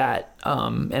exactly that,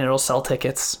 and it'll sell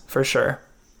tickets for sure,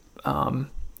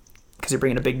 because you're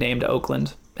bringing a big name to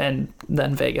Oakland and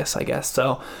then Vegas, I guess.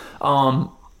 So,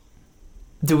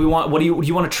 do you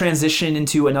want to transition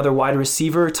into another wide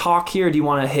receiver talk here? Do you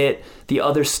want to hit the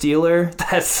other Steeler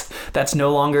that's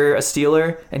no longer a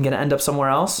Steeler and going to end up somewhere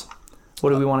else?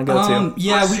 What do we want to go to?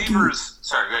 Yeah, we can.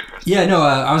 Sorry, go ahead, Chris. Yeah, no,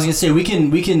 I was gonna say we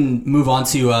can move on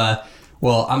to.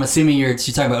 Well, I'm assuming you're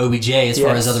talking about OBJ as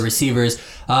far as other receivers.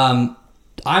 I'm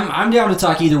down to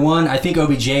talk either one. I think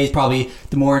OBJ is probably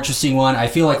the more interesting one. I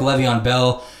feel like Le'Veon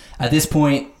Bell at this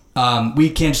point.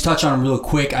 We can just touch on him real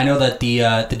quick. I know that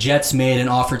the Jets made an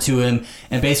offer to him,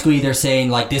 and basically they're saying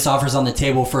like this offer's on the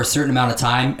table for a certain amount of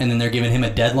time, and then they're giving him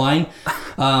a deadline.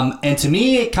 And to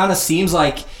me, it kind of seems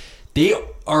like they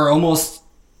are almost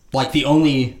like the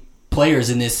only players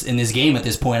in this game at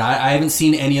this point. I haven't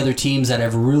seen any other teams that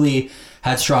have really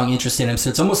had strong interest in him.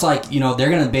 So it's almost like, they're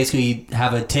going to basically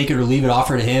have a take it or leave it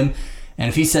offer to him. And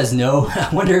if he says no, I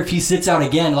wonder if he sits out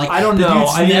again. Like, I don't know.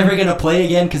 He's never going to play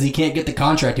again because he can't get the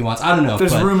contract he wants. I don't know.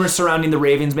 There's rumors surrounding the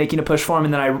Ravens making a push for him,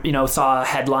 and then I saw a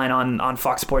headline on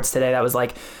Fox Sports today that was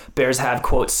like,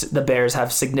 the Bears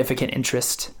have significant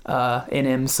interest in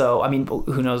him. So, I mean,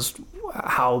 who knows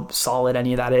how solid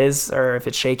any of that is or if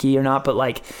it's shaky or not. But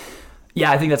like, yeah,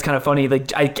 I think that's kind of funny.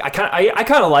 Like, I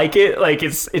kind of like it. Like,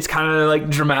 it's kind of like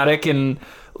dramatic. And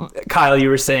Kyle, you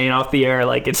were saying off the air,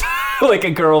 like it's like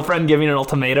a girlfriend giving an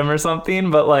ultimatum or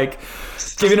something, but like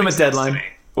giving him a deadline.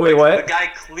 Wait, what? The guy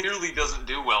clearly doesn't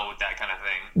do well with that kind of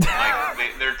thing.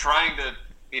 Like they're trying to,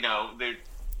 they're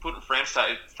putting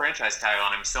franchise tag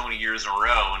on him so many years in a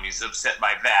row, and he's upset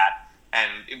by that. And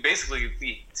it basically,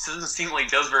 he doesn't seem like he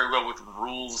does very well with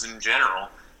rules in general.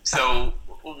 So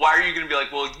why are you going to be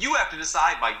like, well, you have to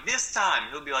decide by this time?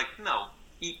 He'll be like, no,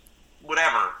 eat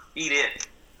whatever, eat it.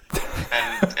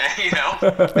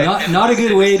 And not a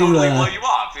good way to totally blow you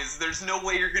off. There's no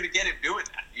way you're going to get him doing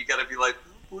that. You got to be like,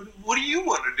 what do you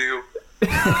want to do?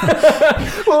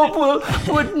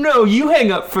 well, no, you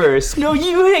hang up first. No,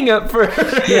 you hang up first.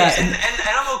 Yeah, and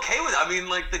I'm okay with it. I mean,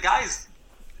 like, the guy's,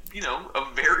 a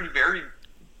very, very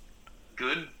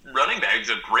good running back. He's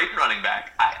a great running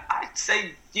back. I'd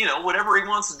say, whatever he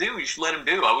wants to do, you should let him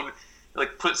do. I would,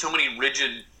 put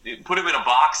him in a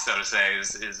box, so to say,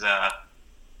 is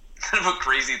kind of a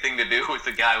crazy thing to do with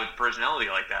a guy with personality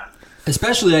like that.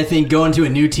 Especially, I think, going to a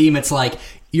new team, it's like,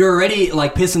 you're already,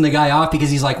 like, pissing the guy off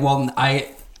because he's like, well,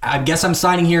 I guess I'm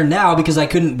signing here now because I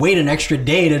couldn't wait an extra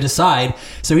day to decide.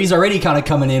 So he's already kind of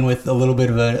coming in with a little bit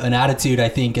of an attitude, I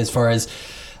think, as far as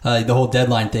the whole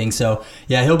deadline thing. So,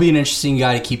 yeah, he'll be an interesting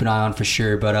guy to keep an eye on for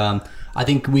sure. But I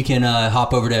think we can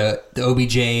hop over to the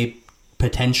OBJ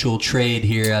potential trade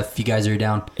here if you guys are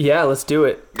down. Yeah, let's do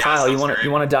it. Yeah, Kyle, you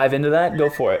want to dive into that?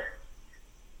 Go for it.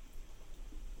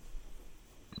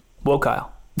 Whoa,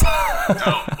 Kyle.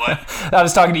 Oh, what? I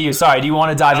was talking to you. Sorry. Do you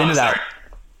want to dive into that?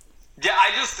 Yeah,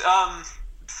 I just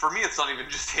for me, it's not even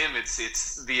just him.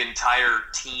 It's the entire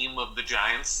team of the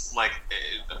Giants. Like,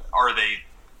 are they,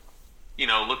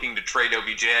 looking to trade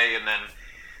OBJ, and then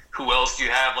who else do you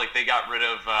have? Like they got rid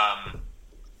of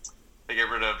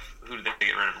who did they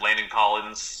get rid of? Landon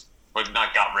Collins. Well,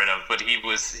 not got rid of, but he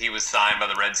was signed by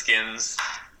the Redskins.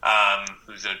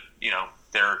 Who's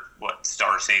their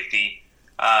star safety.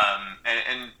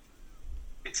 And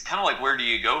it's kind of like, where do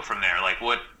you go from there? Like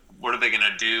what are they going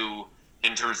to do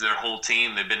in terms of their whole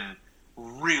team? They've been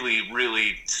really,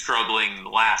 really struggling the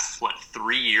last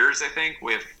 3 years, I think,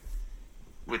 with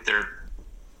their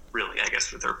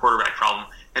quarterback problem.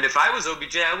 And if I was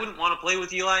OBJ, I wouldn't want to play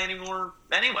with Eli anymore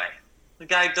anyway. The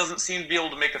guy doesn't seem to be able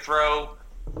to make a throw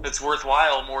that's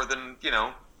worthwhile more than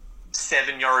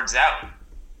 7 yards out.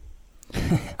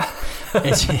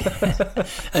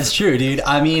 That's true, dude.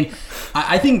 I mean,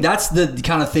 I think that's the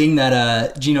kind of thing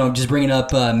that just bringing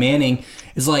up Manning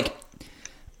is like,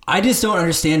 I just don't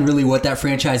understand really what that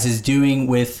franchise is doing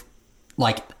with,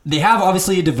 like, they have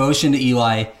obviously a devotion to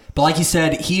Eli, but like you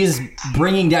said, he is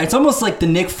bringing down. It's almost like the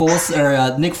Nick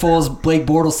Foles, Blake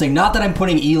Bortles thing. Not that I'm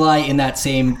putting Eli in that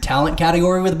same talent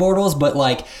category with Bortles, but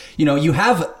like, you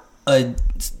have a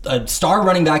star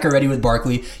running back already with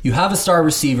Barkley. You have a star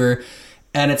receiver,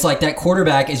 and it's like that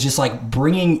quarterback is just like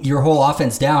bringing your whole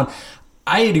offense down.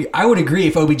 I would agree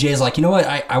if OBJ is like, you know what,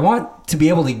 I want to be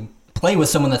able to play with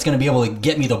someone that's going to be able to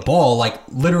get me the ball, like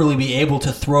literally be able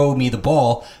to throw me the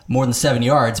ball more than 7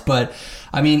 yards. But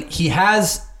I mean, he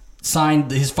has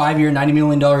signed his 5-year, $90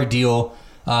 million deal.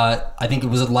 I think it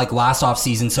was like last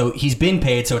offseason. So he's been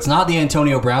paid. So it's not the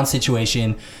Antonio Brown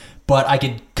situation, but I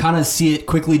could kind of see it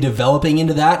quickly developing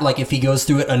into that. Like if he goes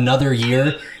through it another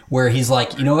year where he's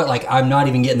like, you know what, like I'm not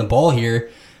even getting the ball here.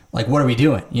 Like, what are we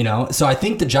doing? So I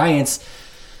think the Giants,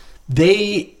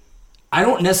 I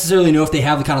don't necessarily know if they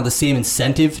have the same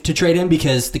incentive to trade him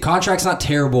because the contract's not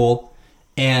terrible.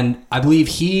 And I believe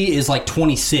he is like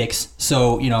 26.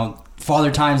 So,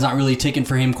 father time's not really ticking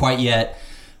for him quite yet.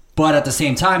 But at the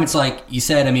same time, it's like you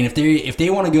said, I mean, if they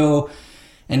want to go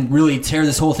and really tear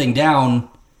this whole thing down,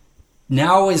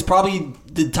 now is probably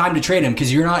the time to trade him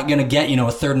because you're not going to get, a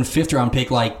 3rd and 5th round pick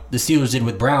like the Steelers did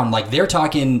with Brown. Like they're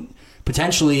talking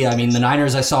potentially, I mean, the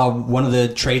Niners, I saw one of the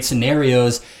trade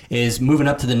scenarios is moving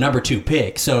up to the number 2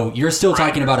 pick. So you're still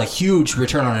talking about a huge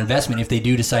return on investment if they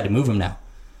do decide to move him now.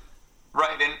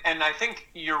 Right, and I think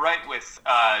you're right with,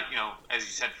 as you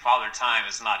said, Father Time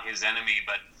is not his enemy,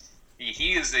 but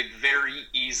he is a very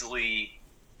easily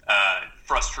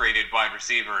frustrated wide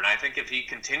receiver. And I think if he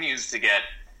continues to get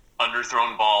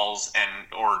underthrown balls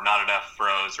or not enough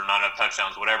throws or not enough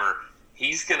touchdowns, whatever,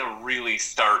 he's going to really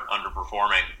start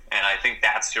underperforming. And I think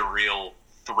that's your real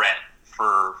threat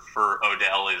for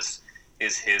Odell is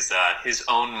his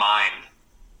own mind,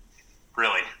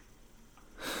 really.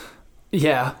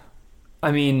 Yeah.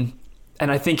 I mean,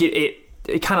 and I think it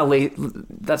kind of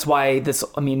that's why this,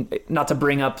 I mean, not to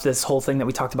bring up this whole thing that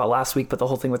we talked about last week, but the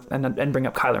whole thing with, and bring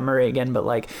up Kyler Murray again, but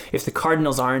like if the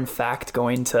Cardinals are in fact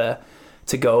going to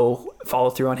go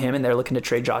follow through on him and they're looking to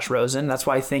trade Josh Rosen, that's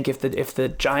why I think if the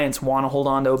Giants want to hold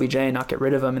on to OBJ and not get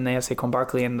rid of him and they have Saquon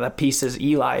Barkley and that piece is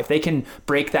Eli, if they can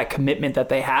break that commitment that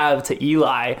they have to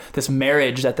Eli, this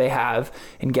marriage that they have,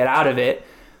 and get out of it,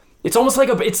 it's almost like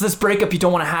it's this breakup you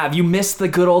don't want to have. You miss the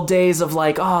good old days of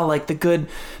like the good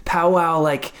powwow,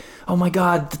 like, oh my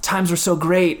God, the times were so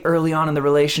great early on in the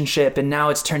relationship, and now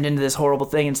it's turned into this horrible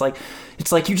thing. It's like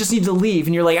you just need to leave,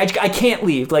 and you're like, I can't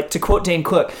leave. Like, to quote Dane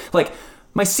Cook, like,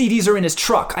 my CDs are in his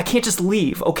truck. I can't just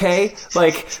leave, okay?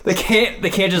 Like, they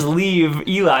can't just leave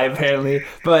Eli apparently,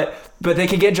 but they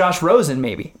can get Josh Rosen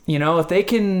maybe. If they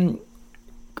can.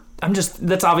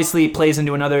 That's obviously plays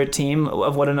into another team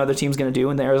of what another team's going to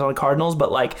do in the Arizona Cardinals,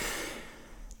 but like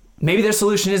maybe their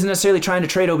solution isn't necessarily trying to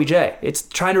trade OBJ. It's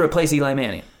trying to replace Eli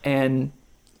Manning. And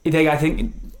I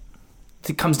think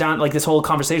it comes down, like this whole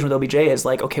conversation with OBJ is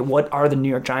like, okay, what are the New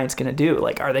York Giants going to do?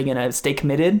 Like, are they going to stay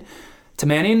committed to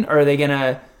Manning, or are they going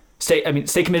to stay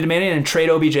committed to Manning and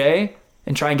trade OBJ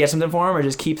and try and get something for him, or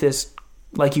just keep this,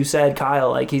 like you said,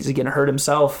 Kyle, like he's going to hurt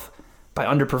himself by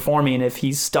underperforming if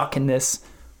he's stuck in this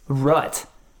rut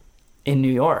in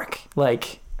New York,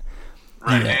 like,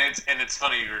 right? Yeah. And it's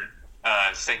funny you're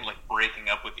saying like breaking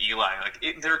up with Eli.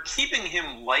 Like they're keeping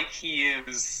him like he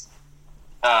is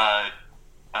Tom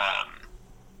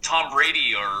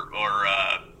Brady or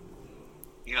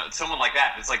someone like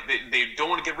that. It's like they don't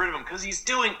want to get rid of him because he's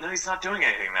not doing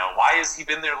anything now. Why has he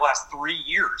been there the last 3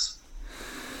 years?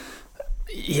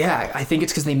 Yeah, I think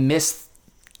it's because they missed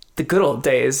the good old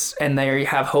days, and they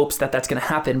have hopes that that's going to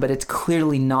happen, but it's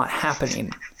clearly not happening.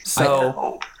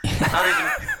 So,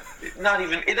 not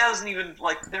even. It hasn't even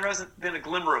there hasn't been a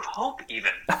glimmer of hope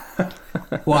even.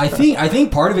 Well, I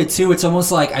think part of it too. It's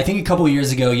almost like I think a couple of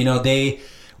years ago,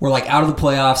 were like out of the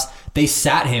playoffs. They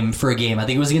sat him for a game. I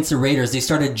think it was against the Raiders. They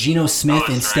started Geno Smith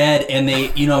instead, and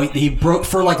he broke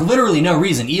for like literally no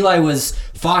reason. Eli was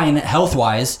fine health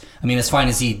wise. I mean, as fine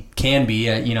as he can be,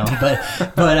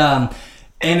 but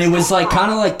and it was like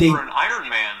kind of like they. For an Iron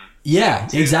Man. Yeah,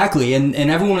 exactly. And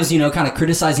everyone was, kind of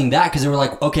criticizing that because they were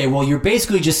like, okay, well, you're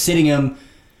basically just sitting him.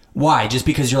 Why? Just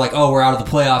because you're like, oh, we're out of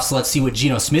the playoffs, so let's see what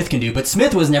Geno Smith can do. But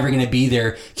Smith was never going to be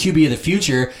their QB of the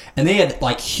future, and they had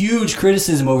like huge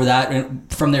criticism over that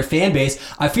from their fan base.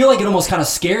 I feel like it almost kind of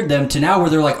scared them to now where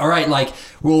they're like, all right, like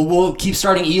we'll keep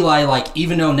starting Eli, like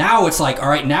even though now it's like, all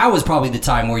right, now is probably the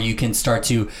time where you can start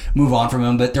to move on from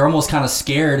him. But they're almost kind of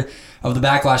scared of the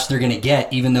backlash they're going to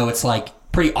get, even though it's like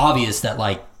pretty obvious that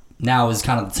like now is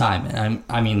kind of the time. And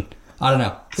I mean, I don't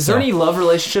know. Is there any love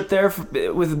relationship there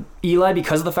with Eli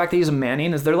because of the fact that he's a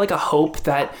Manning? Is there like a hope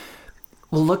that,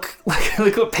 well, look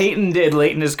what Peyton did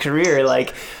late in his career,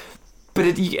 like, but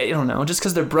I don't know, just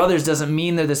because they're brothers doesn't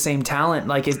mean they're the same talent.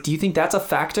 Like, do you think that's a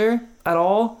factor at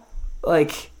all?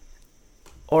 Like,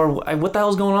 or what the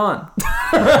hell's going on?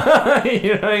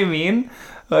 You know what I mean?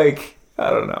 Like,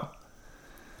 I don't know.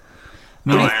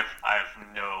 I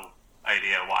have no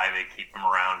idea why they keep him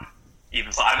around.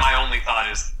 Even so, my only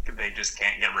thought is they just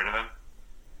can't get rid of him.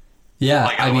 Yeah,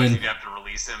 like otherwise you'd have to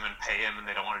release him and pay him, and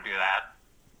they don't want to do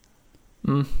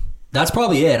that. That's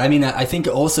probably it. I mean, I think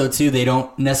also too they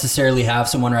don't necessarily have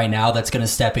someone right now that's going to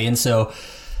step in. So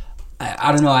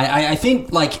I don't know. I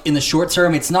think like in the short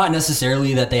term, it's not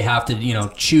necessarily that they have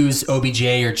to choose OBJ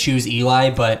or choose Eli,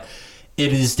 but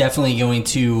it is definitely going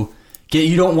to get.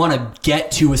 You don't want to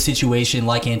get to a situation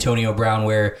like Antonio Brown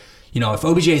where if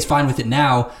OBJ is fine with it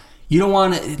now. You don't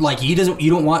want to, you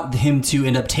don't want him to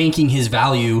end up tanking his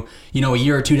value, a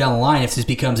year or two down the line if this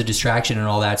becomes a distraction and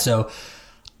all that. So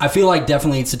I feel like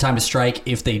definitely it's the time to strike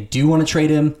if they do want to trade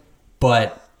him.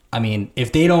 But I mean,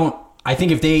 if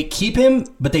they keep him,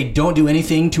 but they don't do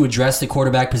anything to address the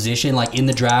quarterback position, like in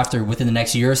the draft or within the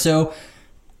next year or so,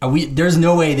 there's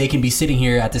no way they can be sitting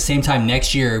here at the same time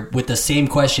next year with the same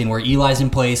question where Eli's in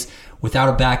place without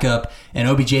a backup and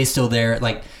OBJ's still there.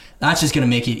 Like, that's just going to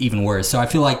make it even worse. So I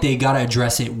feel like they got to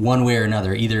address it one way or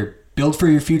another. Either build for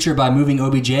your future by moving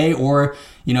OBJ or,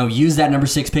 use that number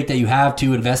 6 pick that you have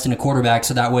to invest in a quarterback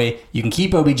so that way you can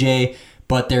keep OBJ,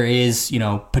 but there is,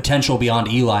 potential beyond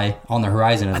Eli on the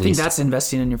horizon at least. I think that's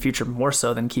investing in your future more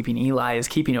so than keeping Eli is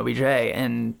keeping OBJ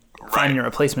and finding a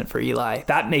replacement for Eli.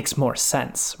 That makes more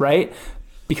sense, right?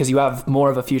 Because you have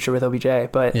more of a future with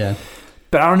OBJ. But yeah.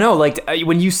 But I don't know, like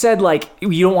when you said like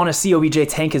you don't want to see OBJ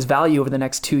tank his value over the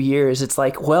next 2 years, it's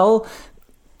like, well,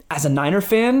 as a Niner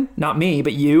fan, not me,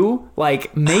 but you,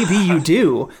 like maybe you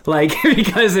do, like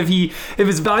because if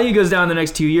his value goes down in the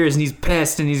next 2 years and he's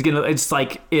pissed and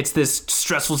it's this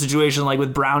stressful situation like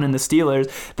with Brown and the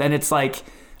Steelers, then it's like,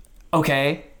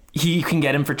 okay, he can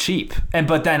get him for cheap,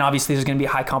 but then obviously there's going to be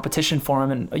high competition for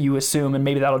him, and you assume, and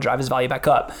maybe that'll drive his value back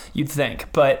up. You'd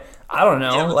think, but I don't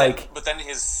know, yeah, but then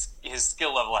his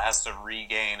skill level has to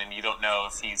regain, and you don't know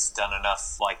if he's done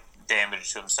enough like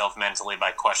damage to himself mentally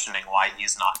by questioning why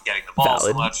he's not getting the ball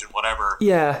so much and whatever.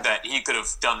 Yeah, that he could have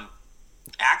done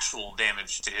actual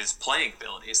damage to his playing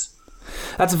abilities.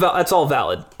 That's all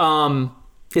valid.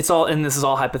 It's all, and this is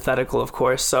all hypothetical, of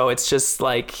course. So it's just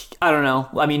like, I don't know.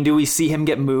 I mean, do we see him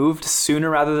get moved sooner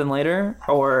rather than later,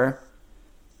 or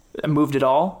moved at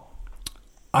all?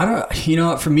 I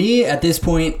don't. For me at this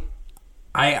point,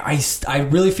 I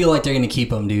really feel like they're going to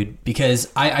keep him, dude, because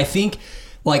I think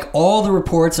like all the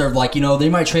reports are like, they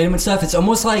might trade him and stuff. It's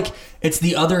almost like it's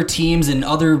the other teams and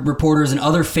other reporters and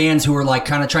other fans who are like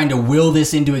kind of trying to will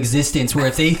this into existence, where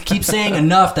if they keep saying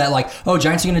enough that like, oh,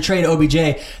 Giants are going to trade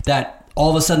OBJ, that all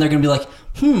of a sudden they're going to be like,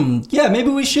 yeah, maybe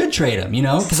we should trade him,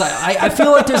 because I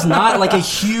feel like there's not like a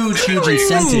huge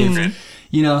incentive,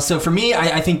 so for me,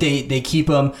 I think they keep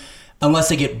him unless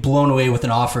they get blown away with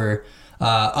an offer.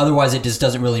 Otherwise, it just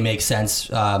doesn't really make sense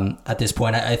at this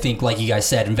point. I think, like you guys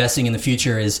said, investing in the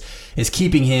future is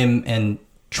keeping him and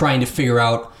trying to figure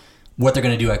out what they're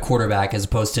going to do at quarterback as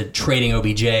opposed to trading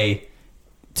OBJ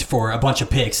for a bunch of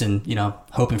picks and,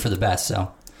 hoping for the best.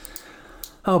 So,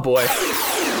 oh, boy.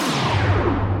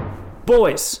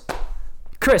 Boys.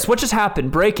 Chris, what just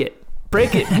happened? Break it.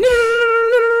 Breaking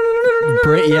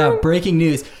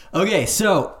news. Okay,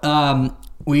 so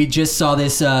we just saw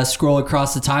this scroll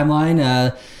across the timeline.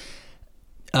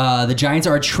 The Giants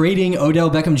are trading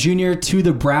Odell Beckham Jr. to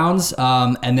the Browns,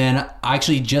 and then I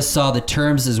actually just saw the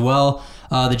terms as well.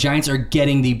 The Giants are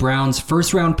getting the Browns'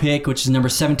 first-round pick, which is number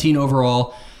 17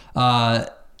 overall,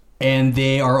 and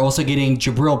they are also getting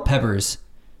Jabril Peppers,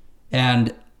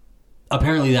 and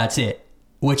apparently that's it.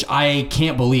 which I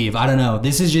can't believe. I don't know.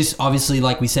 This is just obviously,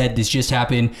 like we said, this just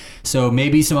happened. So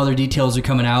maybe some other details are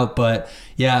coming out. But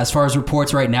yeah, as far as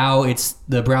reports right now, it's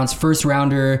the Browns' first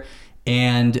rounder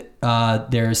and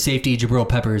their safety Jabril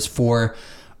Peppers for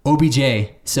OBJ.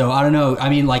 So I don't know. I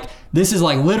mean, like, this is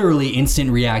like literally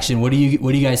instant reaction. What do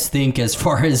you guys think as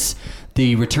far as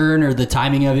the return or the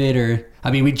timing of it? Or I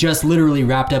mean, we just literally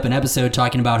wrapped up an episode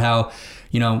talking about how,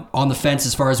 on the fence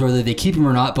as far as whether they keep him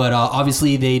or not, but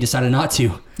obviously they decided not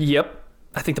to. Yep.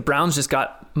 I think the Browns just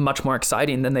got much more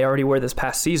exciting than they already were this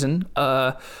past season.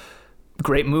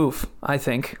 Great move, I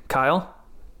think. Kyle?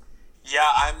 Yeah,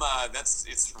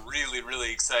 it's really,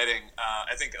 really exciting.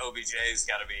 I think OBJ's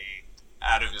got to be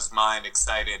out of his mind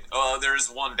excited. Oh, there's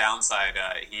one downside.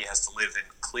 He has to live in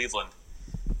Cleveland.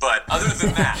 But other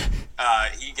than that,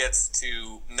 he gets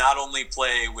to not only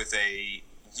play with a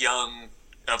young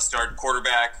upstart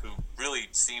quarterback who really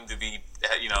seemed to be,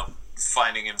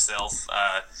 finding himself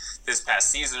this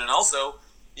past season, and also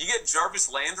you get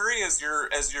Jarvis Landry as your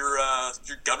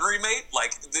gunnery mate.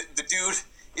 Like the dude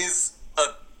is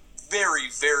a very,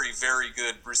 very, very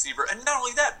good receiver, and not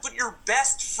only that, but your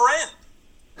best friend.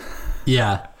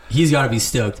 Yeah, he's got to be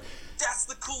stoked. That's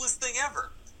the coolest thing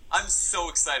ever. I'm so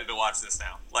excited to watch this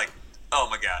now. Like, oh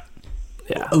my god.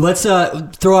 Yeah. Let's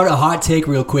throw out a hot take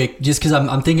real quick, just because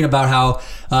I'm thinking about how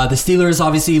the Steelers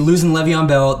obviously losing Le'Veon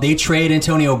Bell. They trade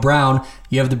Antonio Brown.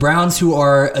 You have the Browns, who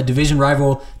are a division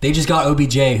rival. They just got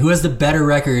OBJ. Who has the better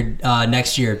record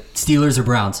next year, Steelers or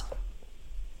Browns?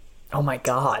 Oh my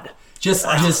God. Just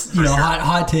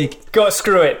hot take. Go,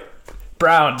 screw it.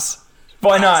 Browns.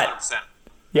 Why not? 100%.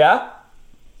 Yeah?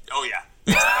 Oh yeah.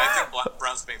 I think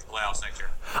Browns make the playoffs next year.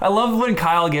 I love when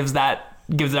Kyle gives that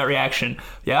reaction.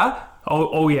 Yeah?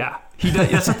 Oh yeah. He does.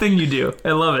 That's the thing you do.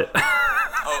 I love it.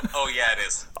 Oh yeah, it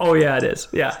is. Oh yeah, it is.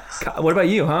 Yeah. What about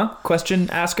you, huh? Question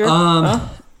asker?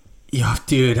 Yeah,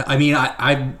 dude. I mean,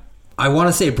 I want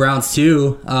to say Browns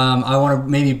too. I want to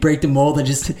maybe break the mold and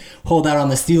just hold out on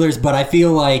the Steelers, but I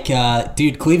feel like,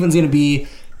 dude, Cleveland's going to be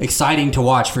exciting to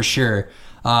watch for sure.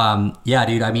 Yeah,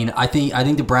 dude. I mean, I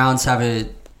think the Browns have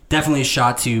definitely a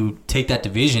shot to take that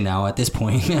division now at this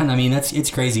point. Man, I mean, it's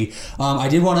crazy. I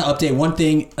did want to update one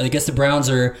thing. I guess the Browns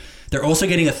they're also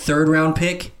getting a 3rd round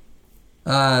pick.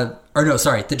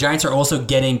 The Giants are also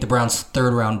getting the Browns'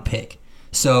 3rd round pick.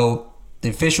 So the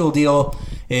official deal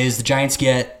is the Giants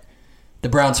get the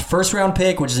Browns' 1st round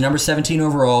pick, which is number 17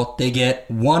 overall. They get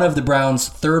one of the Browns'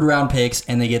 3rd round picks,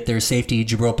 and they get their safety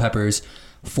Jabril Peppers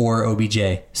for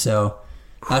OBJ. So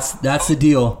that's the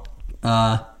deal.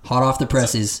 Hot off the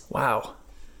presses. Wow.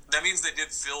 That means they did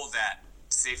fill that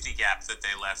safety gap that they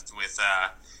left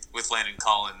with Landon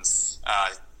Collins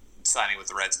signing with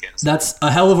the Redskins. That's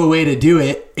a hell of a way to do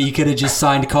it. You could have just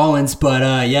signed Collins,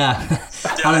 but yeah.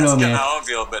 I don't know, man. That's kind of how I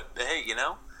feel, but hey,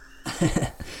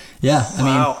 Yeah,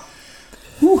 I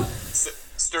mean.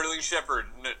 Sterling Shepard,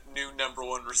 new number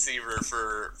 1 receiver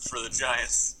for the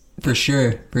Giants. For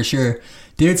sure.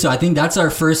 Dude, so I think that's our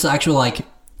first actual,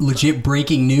 legit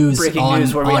breaking news on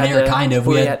air, kind of.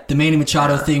 We had the Manny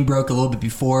Machado thing broke a little bit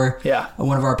before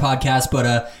one of our podcasts,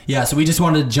 but so we just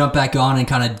wanted to jump back on and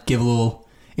kind of give a little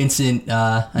instant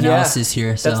analysis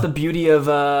here. So that's the beauty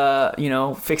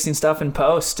of fixing stuff in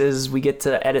post, is we get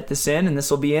to edit this in, and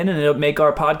this will be in, and it'll make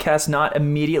our podcast not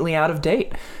immediately out of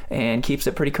date and keeps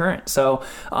it pretty current. So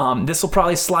this will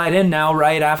probably slide in now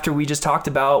right after we just talked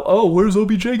about, where's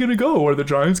OBJ gonna go? Are the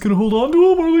Giants gonna hold on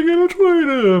to him, or are they gonna trade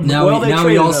him? Now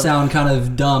we all sound kind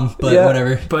of dumb, but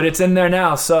whatever. But it's in there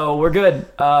now, so we're good.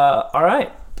 All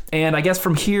right. And I guess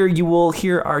from here, you will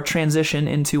hear our transition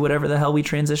into whatever the hell we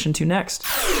transition to next.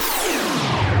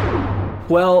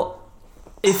 Well,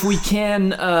 if we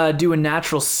can do a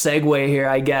natural segue here,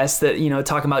 I guess, that,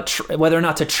 talking about whether or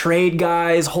not to trade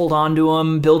guys, hold on to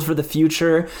them, build for the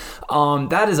future,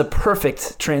 that is a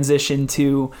perfect transition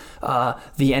to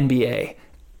the NBA.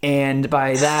 And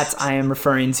by that, I am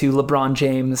referring to LeBron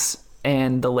James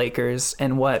and the Lakers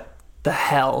and what the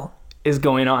hell is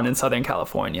going on in Southern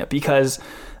California. Because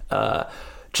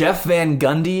Jeff Van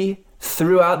Gundy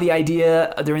threw out the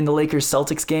idea during the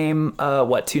Lakers-Celtics game,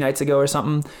 2 nights ago or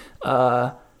something,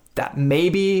 that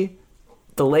maybe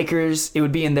the Lakers, it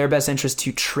would be in their best interest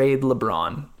to trade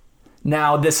LeBron.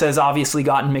 Now, this has obviously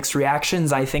gotten mixed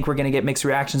reactions. I think we're going to get mixed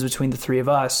reactions between the three of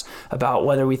us about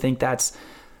whether we think that's,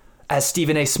 as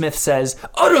Stephen A. Smith says,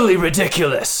 utterly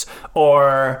ridiculous,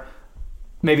 or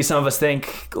maybe some of us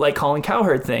think, like Colin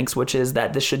Cowherd thinks, which is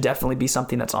that this should definitely be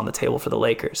something that's on the table for the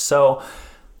Lakers. So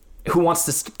who wants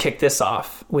to kick this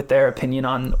off with their opinion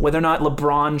on whether or not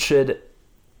LeBron should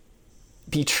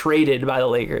be traded by the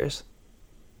Lakers?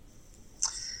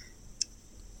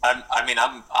 I'm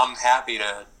happy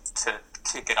to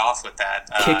kick it off with that.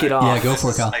 Kick it off. Yeah, go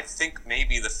for it, Kyle. I think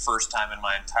maybe the first time in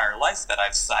my entire life that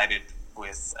I've sided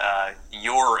with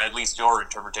at least your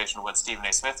interpretation of what Stephen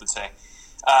A. Smith would say.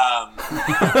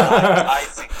 I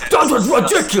think that's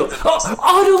ridiculous.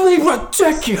 Utterly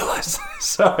ridiculous.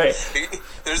 Sorry.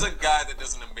 There's a guy that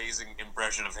does an amazing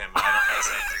impression of him. I don't know his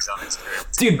name. He's on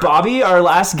Instagram. Dude, Bobby, our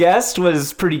last guest,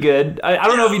 was pretty good. I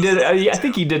don't know if he did. I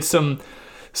think he did some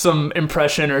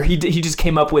impression, or he just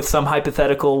came up with some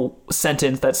hypothetical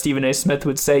sentence that Stephen A. Smith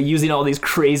would say using all these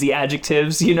crazy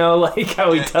adjectives. Like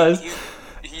how he does.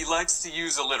 He likes to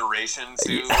use alliteration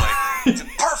too, like it's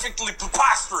perfectly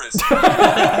preposterous.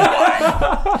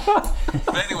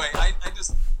 But anyway, I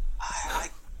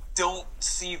don't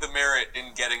see the merit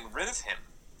in getting rid of him.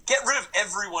 Get rid of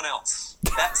everyone else.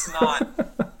 That's not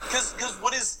because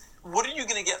what are you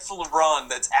going to get for LeBron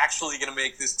that's actually going to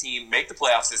make this team make the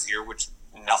playoffs this year, which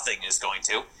nothing is going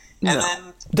to. And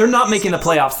then they're not making the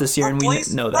playoffs this year, and we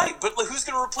know that. Right, but who's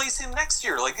going to replace him next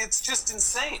year? Like, it's just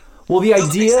insane. Well, the It doesn't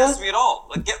idea... make sense to me at all.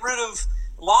 Like, get rid of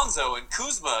Lonzo and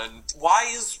Kuzma, and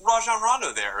why is Rajon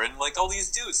Rondo there? And, like, all these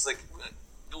dudes, like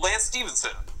Lance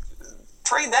Stevenson.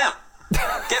 Trade them.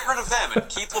 Get rid of them, and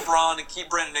keep LeBron and keep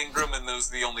Brandon Ingram, and those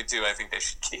are the only two I think they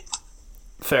should keep.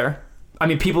 Fair. I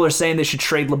mean, people are saying they should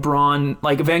trade LeBron.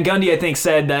 Like, Van Gundy, I think,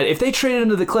 said that if they traded him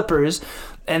to the Clippers,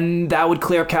 and that would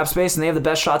clear up cap space, and they have the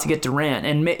best shot to get Durant.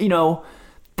 And,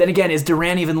 then again, is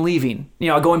Durant even leaving?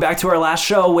 Going back to our last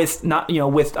show with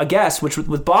with a guest, which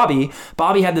with Bobby.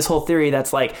 Bobby had this whole theory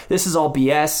that's like, this is all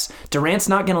BS. Durant's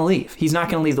not going to leave. He's not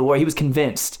going to leave the war. He was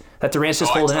convinced that Durant's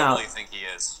just holding out. I totally think he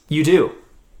is. You do?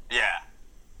 Yeah.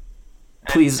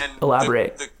 Please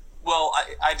elaborate.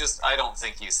 I don't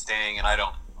think he's staying, and I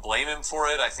don't blame him for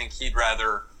it. I think he'd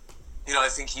rather, I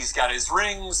think he's got his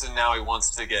rings, and now he wants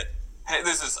to get. Hey,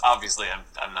 this is obviously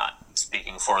I'm not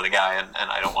speaking for the guy, and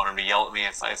I don't want him to yell at me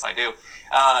if I do.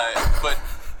 But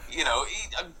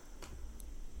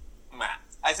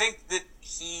I think that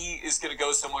he is going to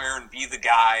go somewhere and be the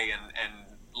guy and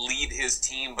lead his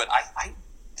team. But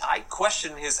I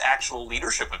question his actual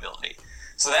leadership ability.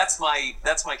 So that's my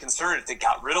concern. If they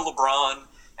got rid of LeBron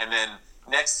and then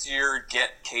next year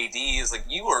get KD, is like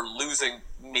you are losing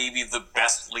maybe the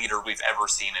best leader we've ever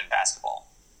seen in basketball.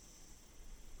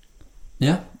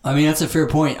 Yeah, I mean, that's a fair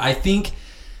point. I think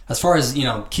as far as,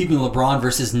 keeping LeBron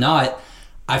versus not,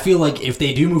 I feel like if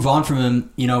they do move on from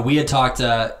him, we had talked,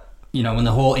 when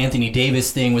the whole Anthony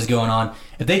Davis thing was going on,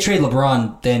 if they trade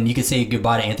LeBron, then you could say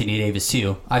goodbye to Anthony Davis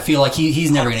too. I feel like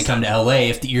he's never going to come to LA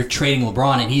if you're trading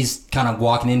LeBron and he's kind of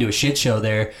walking into a shit show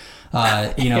there.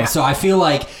 Yeah. So I feel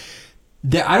like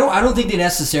I don't think they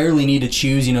necessarily need to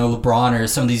choose, LeBron or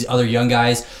some of these other young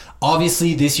guys.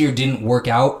 Obviously, this year didn't work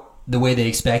out the way they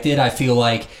expected. I feel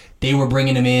like they were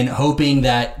bringing him in hoping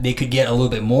that they could get a little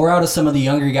bit more out of some of the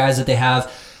younger guys that they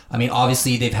have. I mean,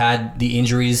 obviously they've had the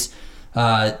injuries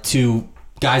to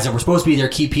guys that were supposed to be their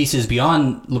key pieces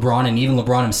beyond LeBron, and even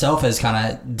LeBron himself has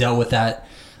kind of dealt with that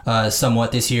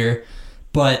somewhat this year.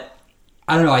 But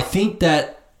I don't know. I think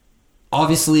that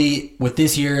obviously with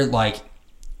this year, like,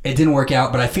 it didn't work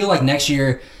out, but I feel like next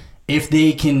year, if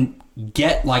they can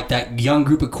get like that young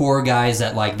group of core guys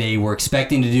that like they were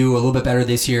expecting to do a little bit better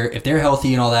this year, if they're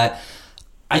healthy and all that,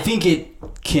 I think it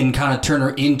can kind of turn her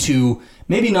into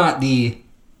maybe not the,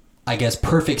 I guess,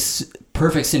 perfect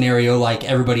scenario like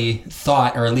everybody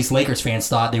thought, or at least Lakers fans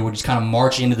thought they would just kind of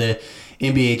march into the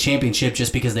NBA championship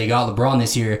just because they got LeBron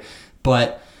this year.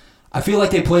 But I feel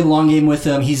like they played a long game with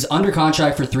him. He's under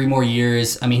contract for 3 more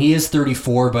years. I mean, he is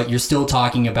 34, but you're still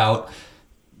talking about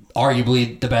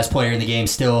arguably the best player in the game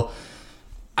still.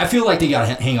 I feel like they got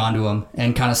to hang on to him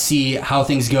and kind of see how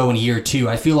things go in year 2.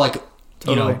 I feel like,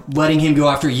 letting him go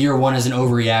after year 1 is an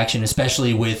overreaction,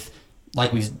 especially with,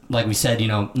 like we said,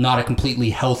 not a completely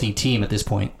healthy team at this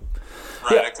point.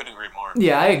 Right, yeah. I couldn't agree more.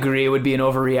 Yeah, I agree. It would be an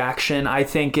overreaction. I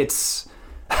think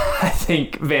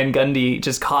Van Gundy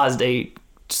just caused a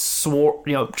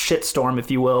shitstorm, if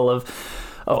you will, of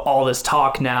all this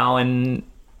talk now and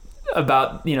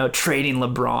about trading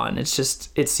LeBron.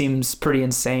 It seems pretty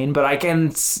insane. But I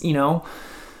can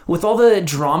with all the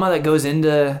drama that goes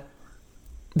into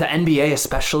the NBA,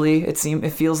 especially, it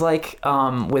feels like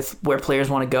with where players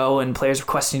want to go and players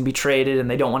requesting to be traded and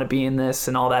they don't want to be in this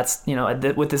and all that's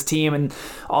with this team and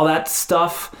all that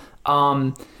stuff.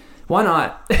 Why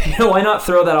not? Why not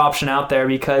throw that option out there?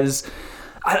 Because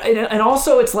and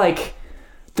also it's like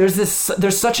there's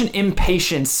such an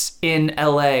impatience in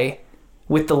LA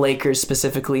with the Lakers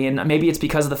specifically, and maybe it's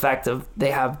because of the fact of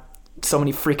they have so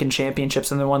many freaking championships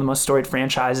and they're one of the most storied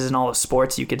franchises in all of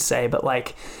sports, you could say. But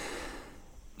like,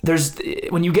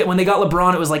 when they got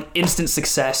LeBron, it was like instant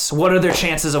success. What are their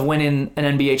chances of winning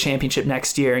an NBA championship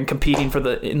next year and competing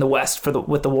in the West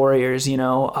with the Warriors?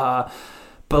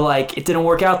 But like it didn't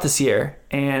work out this year,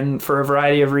 and for a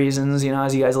variety of reasons,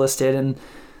 as you guys listed, and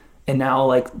now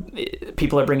like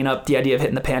people are bringing up the idea of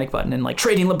hitting the panic button and like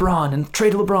trading LeBron and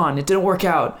trade LeBron. It didn't work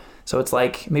out, so it's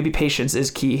like maybe patience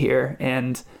is key here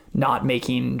and not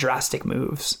making drastic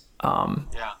moves.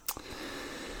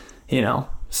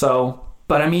 So.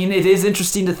 But I mean, it is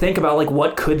interesting to think about like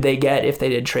what could they get if they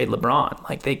did trade LeBron?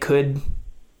 Like they could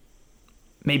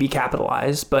maybe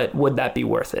capitalize, but would that be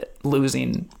worth it?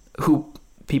 Losing who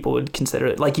people would consider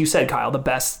it, like you said, Kyle, the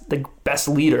best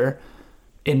leader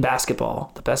in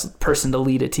basketball, the best person to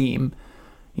lead a team.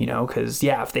 Because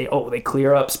if they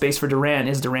clear up space for Durant,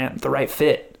 is Durant the right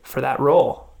fit for that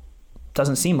role?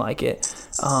 Doesn't seem like it.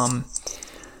 And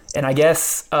I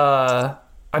guess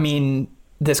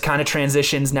this kind of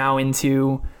transitions now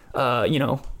into,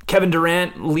 Kevin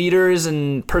Durant, leaders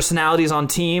and personalities on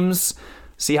teams.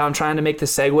 See how I'm trying to make the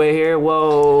segue here?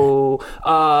 Whoa.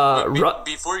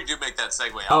 Before you do make that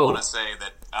segue, I want to say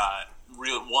that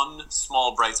one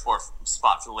small bright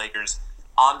spot for the Lakers,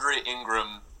 Andre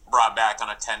Ingram brought back on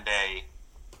a 10-day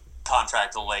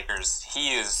contract to the Lakers. He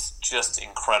is just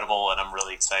incredible, and I'm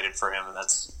really excited for him, and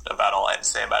that's about all I had to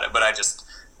say about it. But I just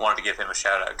wanted to give him a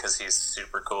shout out because he's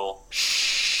super cool.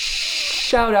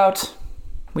 Shout out.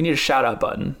 We need a shout out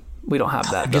button. We don't have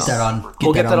that. Get that on.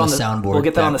 We'll get that on the soundboard. We'll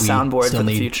get that on the soundboard for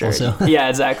the future. Yeah,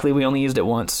 exactly. We only used it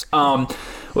once.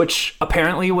 Which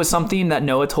apparently was something that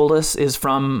Noah told us is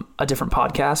from a different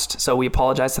podcast. So we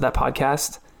apologize to that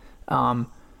podcast.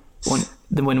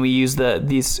 When we use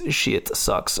these shit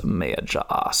sucks major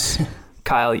ass.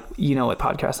 Kyle, you know what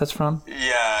podcast that's from?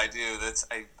 Yeah, I do.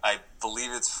 I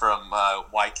believe it's from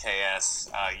YKS,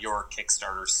 Your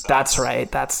Kickstarter Sucks. That's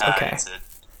right. That's okay. It's a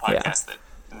podcast that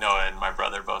Noah and my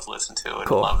brother both listen to and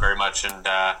cool. love very much, and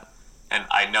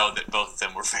I know that both of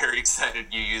them were very excited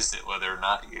you used it, whether or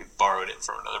not you borrowed it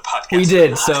from another podcast. We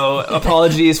did, so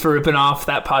apologies for ripping off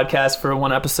that podcast for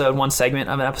one segment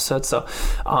of an episode, so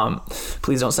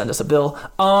please don't send us a bill.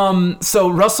 So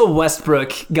Russell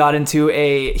Westbrook got into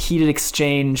a heated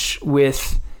exchange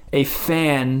with a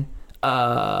fan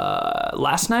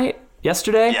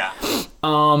yesterday. Yeah.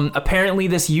 Apparently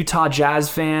this Utah Jazz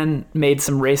fan made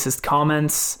some racist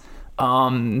comments,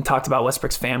 talked about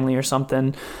Westbrook's family or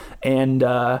something. And,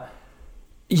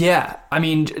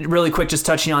 really quick, just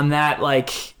touching on that,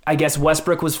 like, I guess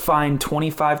Westbrook was fined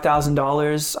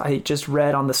 $25,000. I just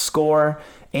read on the Score,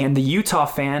 and the Utah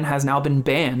fan has now been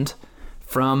banned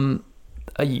from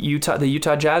the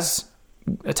Utah Jazz,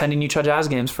 attending Utah Jazz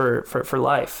games for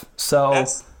life. So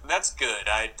that's good.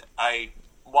 I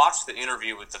watched the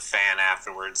interview with the fan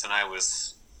afterwards, and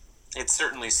it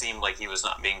certainly seemed like he was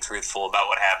not being truthful about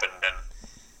what happened, and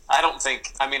I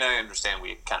understand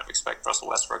we kind of expect Russell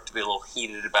Westbrook to be a little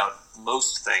heated about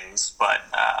most things, but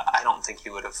I don't think he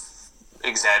would have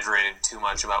exaggerated too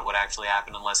much about what actually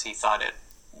happened unless he thought it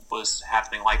was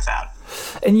happening like that.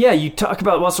 And yeah, you talk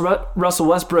about Russell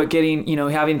Westbrook getting,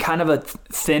 having kind of a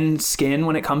thin skin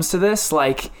when it comes to this.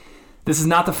 Like, this is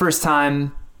not the first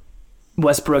time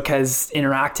Westbrook has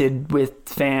interacted with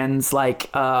fans, like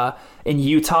in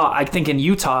Utah. I think in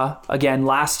Utah, again,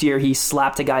 last year he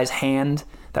slapped a guy's hand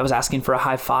that was asking for a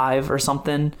high five or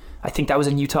something. I think that was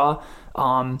in Utah.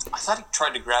 I thought he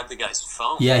tried to grab the guy's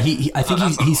phone. Yeah, I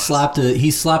think he slapped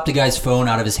a guy's phone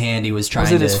out of his hand. He was trying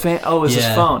to. Was it his it was his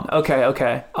phone.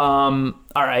 Okay. All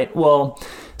right. Well,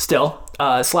 still,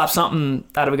 slap something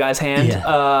out of a guy's hand.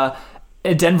 Yeah.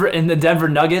 In the Denver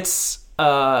Nuggets.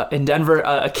 In Denver,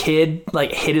 a kid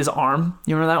like hit his arm.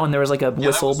 You remember that when there was like a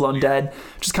whistle blown dead?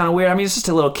 Which is kind of weird. I mean, it's just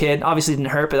a little kid. Obviously, it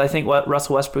didn't hurt, but I think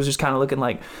Russell Westbrook was just kind of looking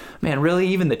like, man, really?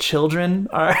 Even the children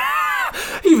are.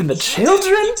 Even the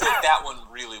children? He took that one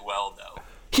really well, though.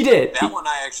 He did. That one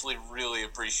I actually really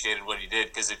appreciated what he did,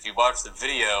 because if you watch the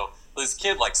video, this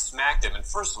kid like smacked him. And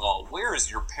first of all, where is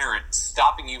your parent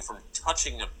stopping you from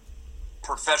touching a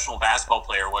professional basketball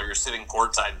player while you're sitting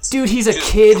courtside? Dude, he's a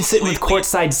kid sitting with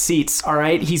courtside seats, all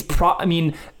right? He's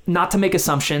not to make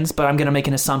assumptions, but I'm going to make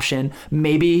an assumption.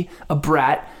 Maybe a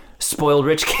brat, spoiled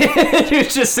rich kid who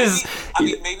just is...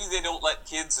 maybe they don't let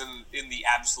kids in the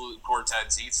absolute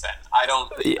courtside seats then. I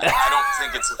don't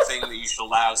think it's a thing that you should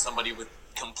allow somebody with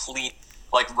complete,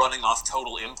 like, running off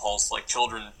total impulse like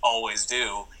children always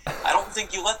do. I don't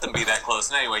think you let them be that close.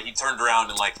 And anyway, he turned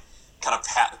around and, like, kind of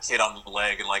pat the kid on the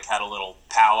leg and like had a little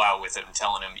powwow with him,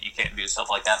 telling him that you can't do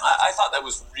stuff like that. I thought that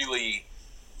was really,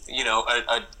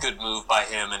 a good move by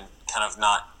him, and kind of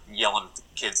not yelling at the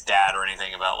kid's dad or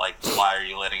anything about like, why are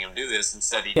you letting him do this?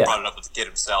 Instead, he brought it up with the kid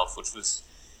himself, which was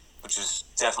which is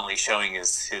definitely showing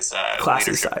his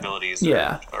Classy leadership side. abilities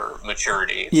or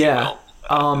maturity, if Yeah. you will.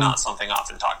 Not something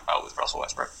often talked about with Russell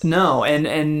Westbrook. No, and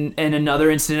another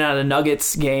incident at a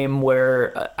Nuggets game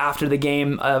where after the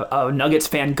game, a Nuggets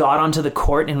fan got onto the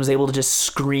court and was able to just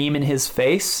scream in his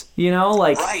face,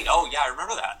 like... Right, oh yeah, I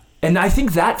remember that. And I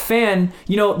think that fan,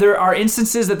 there are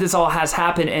instances that this all has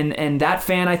happened, and that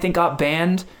fan, I think, got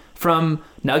banned from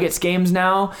Nuggets games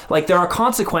now. Like, there are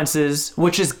consequences,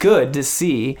 which is good to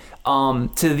see, to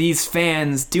these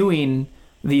fans doing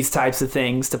these types of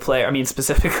things to play. I mean,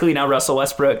 specifically now Russell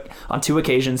Westbrook on 2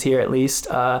 occasions here, at least,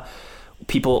 a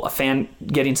fan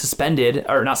getting suspended,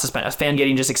 or not suspended, a fan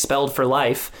getting just expelled for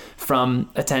life from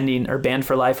attending, or banned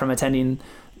for life from attending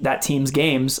that team's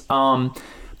games.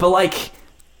 But like,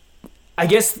 I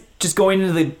guess just going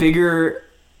into the bigger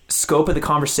scope of the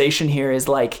conversation here is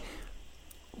like,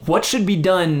 what should be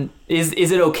done? Is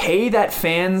it okay that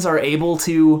fans are able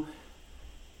to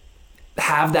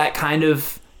have that kind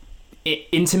of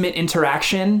intimate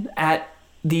interaction at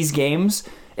these games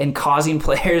and causing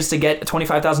players to get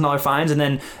 $25,000 fines, and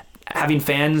then having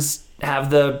fans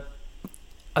have the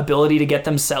ability to get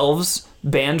themselves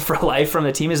banned for life from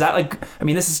the team? Is that like, I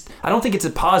mean, I don't think it's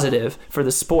a positive for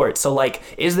the sport. So like,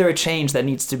 is there a change that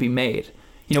needs to be made?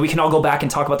 We can all go back and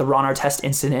talk about the Ron Artest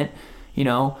incident,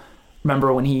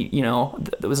 remember when he,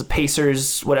 there was a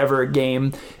Pacers, whatever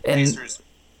game, and Pacers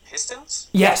Pistons?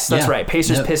 Yes, that's right.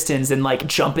 Pacers Pistons, and like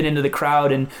jumping into the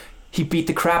crowd, and he beat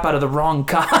the crap out of the wrong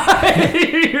guy.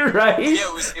 Right? Yeah,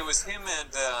 it was him and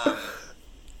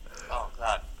oh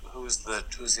god, who's the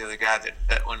other guy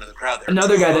that went to the crowd there?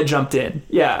 Another guy that jumped in.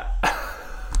 Yeah.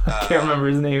 I can't remember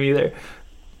his name either.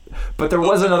 But there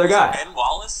was another guy. Ben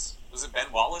Wallace? Was it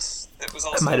Ben Wallace that was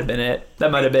also? That might have been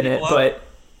it. But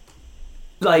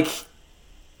like,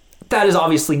 that is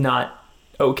obviously not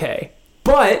okay.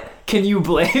 But can you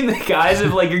blame the guys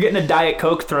if like you're getting a Diet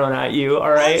Coke thrown at you?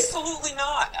 All right, absolutely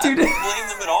not. Dude. I don't blame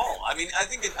them at all. I mean, I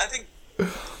think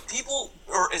people,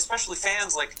 or especially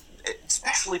fans, like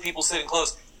especially people sitting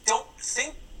close, don't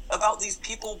think about these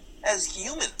people as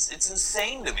humans. It's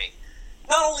insane to me.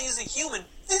 Not only is he human,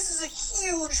 this is a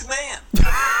huge man.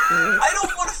 I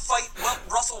don't want to fight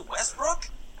Russell Westbrook.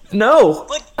 No.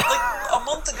 Like a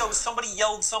month ago, somebody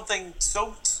yelled something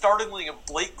so startlingly at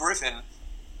Blake Griffin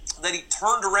that he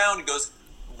turned around and goes,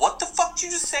 "What the fuck did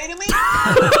you just say to me?"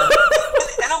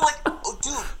 and I'm like, "Oh,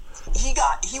 dude,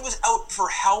 he was out for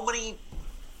how many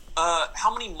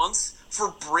months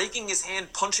for breaking his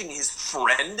hand, punching his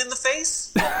friend in the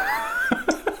face?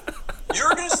 You're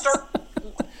gonna start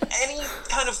any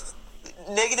kind of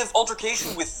negative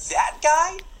altercation with that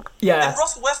guy?" Yeah. And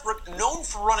Russell Westbrook, known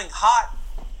for running hot,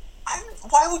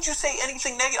 why would you say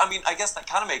anything negative? I mean, I guess that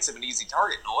kind of makes him an easy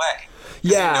target in a way.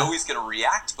 Yeah. You know he's going to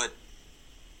react, but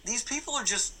these people are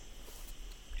just,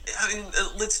 I mean,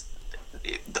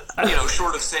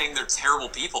 short of saying they're terrible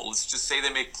people, let's just say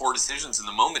they make poor decisions in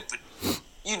the moment, but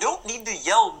you don't need to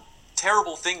yell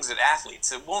terrible things at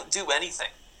athletes. It won't do anything.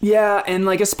 Yeah, and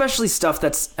like especially stuff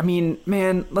that's, I mean,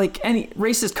 man, like any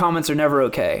racist comments are never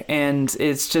okay, and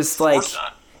it's just like,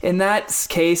 in that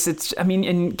case, it's, I mean,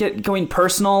 and going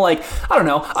personal, like, I don't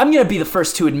know, I'm gonna be the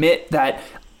first to admit that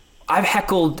I've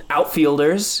heckled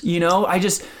outfielders. I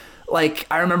just, like,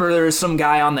 I remember there was some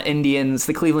guy on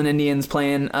the Cleveland Indians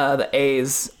playing the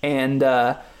A's, and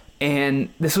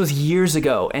this was years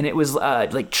ago, and it was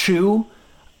like Chu.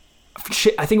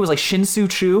 I think it was like Shin-Soo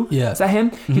Choo. Yeah. Is that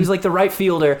him? Mm-hmm. He was like the right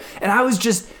fielder. And I was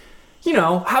just,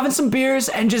 having some beers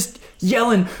and just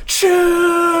yelling,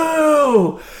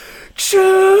 "Choo!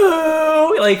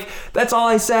 Choo!" Like, that's all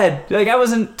I said. Like, I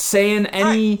wasn't saying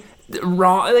any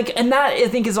wrong. Like, and that, I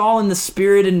think, is all in the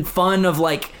spirit and fun of,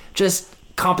 like, just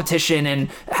competition and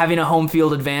having a home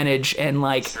field advantage and,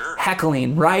 like,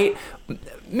 heckling, right?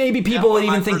 Maybe people would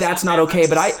even think that's not okay,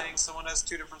 but saying someone has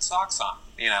 2 different socks on,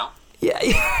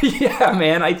 Yeah,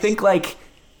 man. I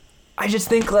just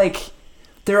think like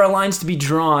there are lines to be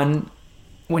drawn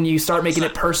when you start making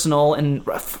it personal and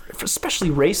especially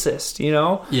racist,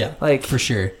 Yeah, like for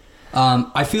sure.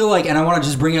 I feel like, and I want to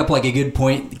just bring up like a good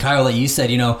point, Kyle, that you said.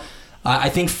 I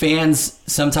think fans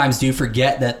sometimes do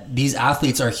forget that these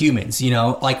athletes are humans.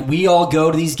 Like we all go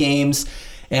to these games.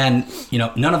 And,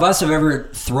 none of us have ever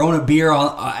thrown a beer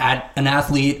at an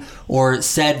athlete or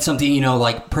said something,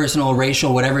 like personal,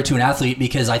 racial, whatever to an athlete,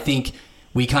 because I think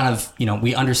we kind of,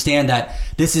 we understand that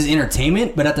this is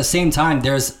entertainment, but at the same time,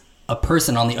 there's a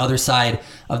person on the other side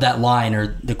of that line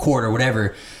or the court or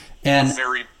whatever. And a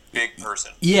very big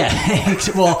person. Yeah.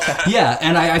 Well, yeah.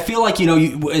 And I feel like,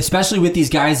 especially with these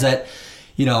guys that,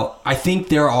 I think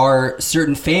there are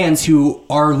certain fans who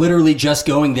are literally just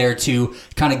going there to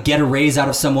kind of get a raise out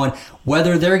of someone,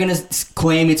 whether they're going to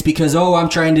claim it's because, oh, I'm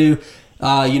trying to,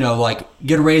 like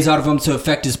get a raise out of him to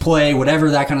affect his play,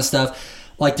 whatever, that kind of stuff.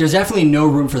 Like, there's definitely no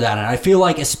room for that. And I feel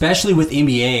like, especially with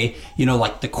NBA,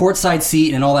 like the courtside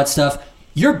seat and all that stuff,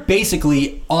 you're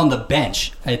basically on the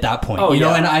bench at that point. Oh, you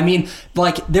know, and I mean,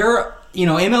 like,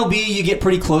 MLB, you get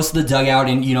pretty close to the dugout,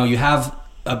 and, you have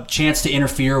a chance to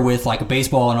interfere with, like, a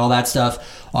baseball and all that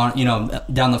stuff on,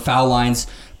 down the foul lines.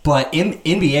 But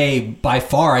NBA, by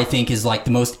far, I think, is, like,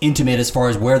 the most intimate as far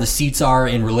as where the seats are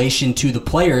in relation to the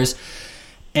players.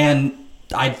 And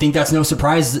I think that's no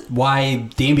surprise why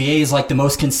the NBA is, like, the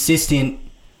most consistent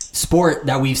sport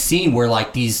that we've seen where,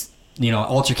 like, these,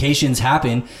 altercations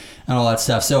happen and all that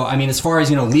stuff. So, I mean, as far as,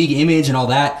 league image and all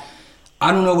that,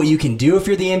 I don't know what you can do if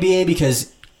you're the NBA,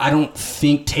 because I don't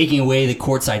think taking away the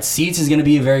courtside seats is going to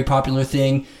be a very popular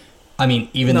thing. I mean,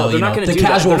 even though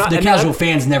the casual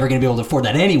fan's never going to be able to afford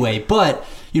that anyway. But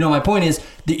my point is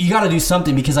that you got to do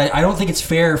something, because I don't think it's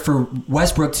fair for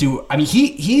Westbrook to. I mean,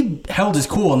 he held his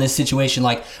cool in this situation.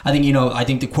 Like, I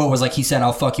think the quote was like, he said,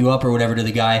 "I'll fuck you up" or whatever to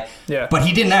the guy. Yeah. But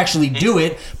he didn't actually do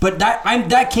it. But that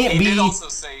can't be. He did also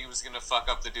say he was going to fuck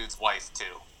up the dude's wife too.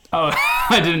 Oh,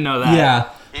 I didn't know that. Yeah,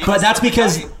 but that's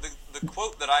because the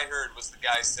quote that I heard was the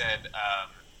guy said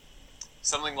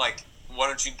something like, "Why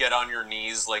don't you get on your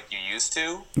knees like you used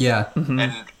to?" Yeah. Mm-hmm.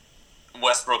 And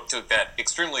Westbrook took that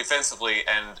extremely offensively,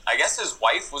 and I guess his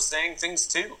wife was saying things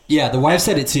too. Yeah, the wife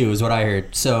said it too, is what I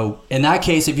heard. So in that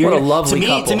case, if you're what a lovely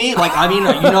couple. To me, like, I mean,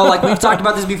 like we've talked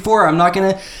about this before. I'm not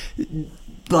gonna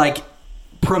like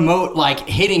promote like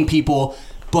hitting people,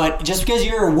 but just because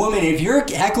you're a woman, if you're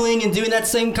heckling and doing that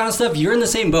same kind of stuff, you're in the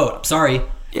same boat. I'm sorry.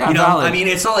 Yeah, valid. I mean,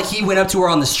 it's not like he went up to her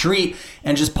on the street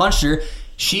and just punched her.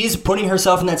 She's putting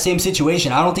herself in that same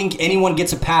situation. I don't think anyone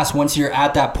gets a pass once you're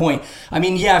at that point. I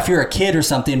mean, yeah, if you're a kid or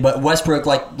something, but Westbrook,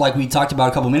 like we talked about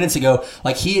a couple minutes ago,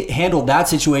 like, he handled that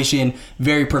situation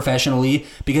very professionally,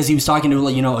 because he was talking to,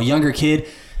 a younger kid.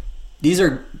 These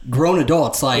are grown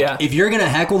adults. Like, if you're going to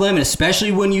heckle them, and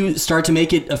especially when you start to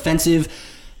make it offensive,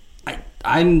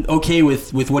 I'm okay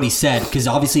with what he said, because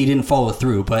obviously he didn't follow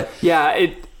through. But yeah,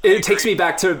 it takes me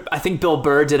back to, I think Bill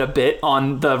Burr did a bit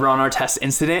on the Ron Artest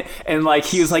incident, and like,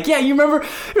 he was like, yeah, you remember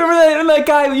that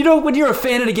guy, when you're a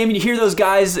fan of a game and you hear those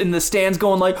guys in the stands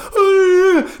going like,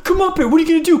 come up here, what are you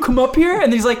gonna do, come up here?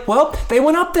 And he's like, well, they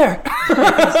went up there.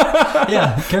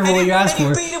 Yeah, careful what you ask for.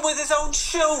 And he beat him with his own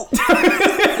shoe.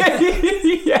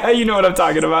 Yeah, you know what I'm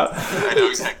talking about. I know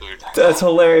exactly what you're talking about. That's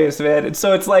hilarious, man. And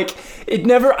so it's like,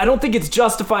 I don't think it's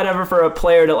justified ever for a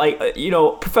player to, like,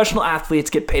 professional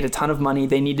athletes get paid a ton of money.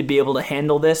 They need to be able to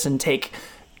handle this and take,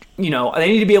 they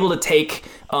need to be able to take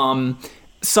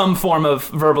some form of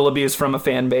verbal abuse from a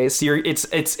fan base.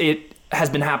 It has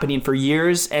been happening for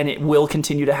years, and it will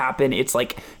continue to happen. It's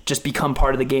like just become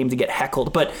part of the game to get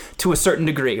heckled, but to a certain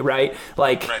degree, right?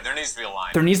 Like, right, there needs to be a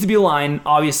line. There needs to be a line,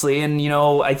 obviously, and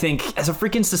I think as a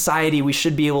freaking society, we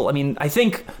should be able. I mean, I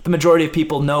think the majority of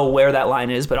people know where that line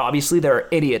is, but obviously there are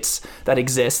idiots that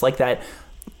exist, like that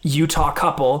Utah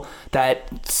couple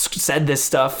that said this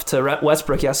stuff to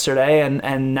Westbrook yesterday,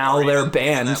 and now they're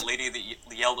banned. That lady that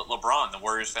yelled at LeBron, the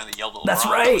Warriors fan that yelled at LeBron. That's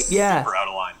right. Yeah, super out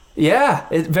of line. Yeah,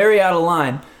 it's very out of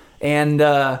line, and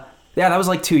that was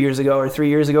like 2 years ago or 3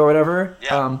 years ago or whatever.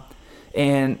 Yeah.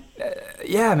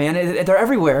 Yeah, man, they're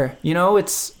everywhere.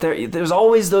 There's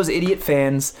always those idiot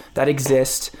fans that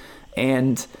exist,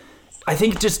 and I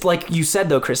think, just like you said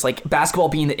though, Chris, like, basketball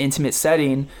being the intimate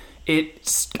setting,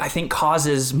 it, I think,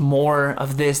 causes more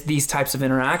of these types of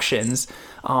interactions,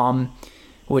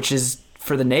 which is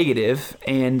for the negative.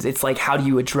 And it's like, how do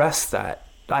you address that?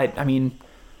 I mean,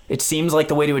 it seems like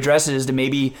the way to address it is to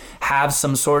maybe have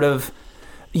some sort of,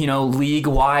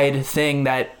 league-wide thing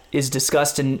that is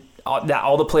discussed, and that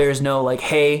all the players know, like,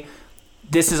 hey,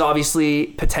 this is obviously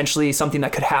potentially something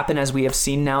that could happen, as we have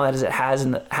seen now, as it has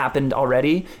happened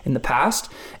already in the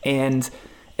past, and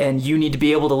you need to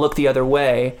be able to look the other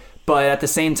way. But at the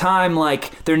same time,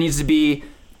 like, there need to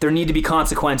be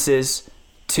consequences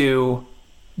to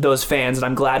those fans, and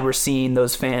I'm glad we're seeing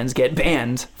those fans get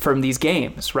banned from these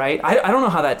games, right? I don't know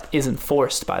how that is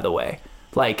enforced, by the way.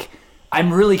 Like,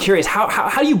 I'm really curious,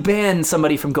 how do you ban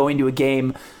somebody from going to a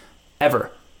game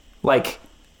ever? Like,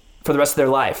 for the rest of their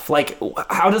life? Like,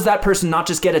 how does that person not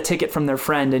just get a ticket from their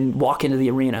friend and walk into the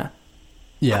arena?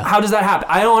 Yeah. How does that happen?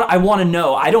 I want to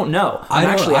know. I don't know. I'm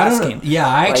actually asking. Yeah,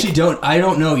 I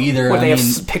don't know either. Where they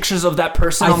have pictures of that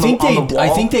person on the wall? I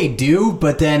think they do,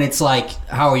 but then it's like,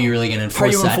 how are you really going to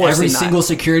enforce that? Every single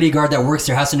security guard that works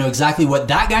there has to know exactly what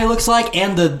that guy looks like,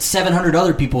 and the 700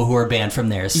 other people who are banned from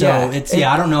there. So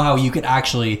I don't know how you could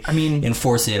actually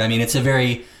enforce it. I mean, it's a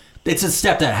very it's a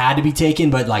step that had to be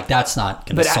taken, but like that's not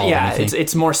going to solve anything.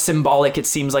 It's more symbolic. It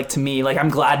seems like to me. Like I'm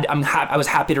glad. I was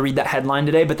happy to read that headline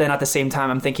today, but then at the same time,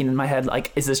 I'm thinking in my head,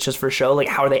 like, is this just for show? Like,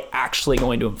 how are they actually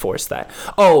going to enforce that?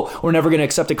 Oh, we're never going to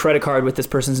accept a credit card with this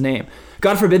person's name.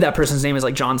 God forbid that person's name is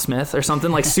like John Smith or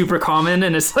something like super common,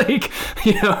 and it's like,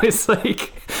 it's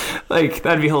like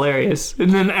that'd be hilarious.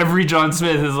 And then every John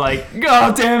Smith is like,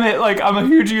 oh damn it, like I'm a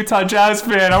huge Utah Jazz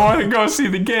fan. I want to go see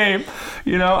the game.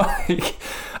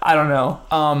 I don't know.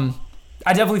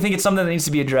 I definitely think it's something that needs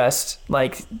to be addressed.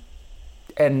 Like,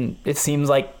 and it seems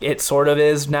like it sort of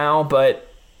is now,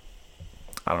 but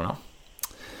I don't know.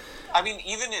 I mean,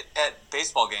 even at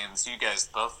baseball games, you guys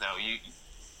both know,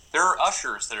 there are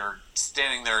ushers that are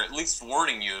standing there at least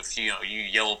warning you if you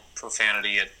yell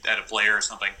profanity at a player or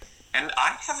something. And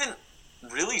I haven't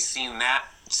really seen that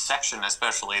section,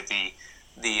 especially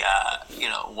the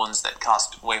ones that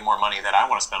cost way more money that I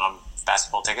want to spend on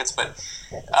basketball tickets, but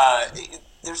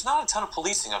there's not a ton of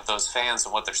policing of those fans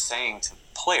and what they're saying to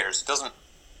players. It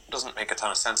doesn't make a ton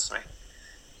of sense to me.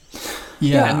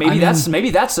 Yeah, and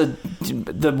maybe that's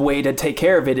the way to take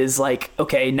care of it is like,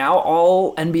 okay, now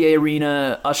all NBA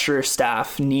arena usher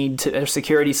staff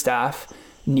security staff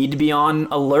need to be on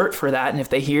alert for that, and if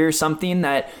they hear something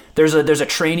that there's a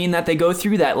training that they go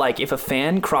through that like if a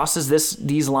fan crosses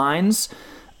these lines,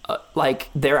 like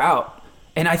they're out.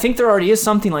 And I think there already is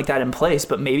something like that in place,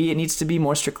 but maybe it needs to be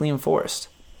more strictly enforced.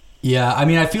 Yeah, I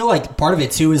mean, I feel like part of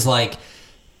it too is like,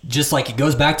 just like it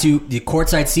goes back to the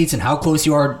courtside seats and how close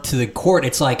you are to the court.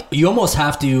 It's like you almost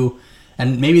have to,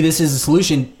 and maybe this is a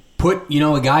solution, put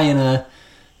a guy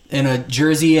in a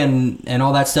jersey and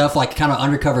all that stuff, like kind of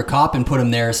undercover cop, and put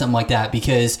him there or something like that,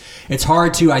 because it's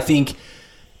hard to, I think,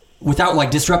 without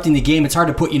like disrupting the game, it's hard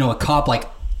to put a cop like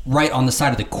right on the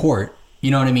side of the court.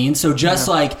 You know what I mean? So I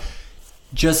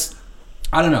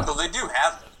don't know. So they do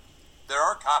have them. There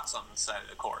are cops on the side of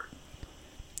the court.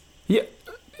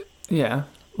 Yeah.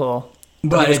 Well,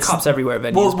 but there's cops everywhere at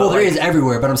venues. Well, there is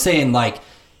everywhere, but I'm saying I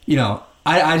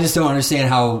just don't understand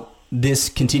how this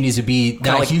continues to be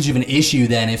that huge of an issue.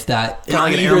 Then if that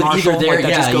like either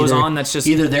that just goes on, that's just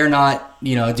either they're not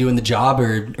doing the job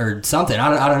or something.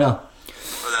 I don't know.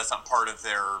 Or that's not part of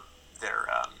their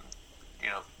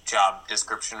job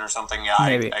description or something. Yeah,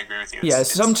 maybe. I agree with you.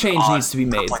 It's some change needs to be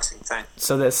made, thing.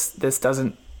 so this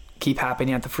doesn't keep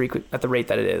happening at the rate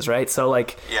that it is, right? So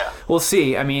we'll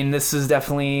see. I mean, this is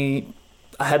definitely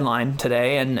a headline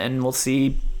today, and we'll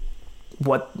see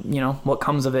what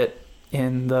comes of it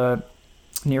in the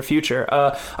near future.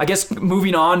 I guess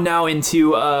moving on now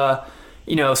into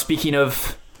speaking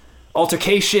of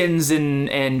altercations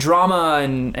and drama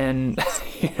and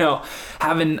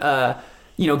having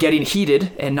getting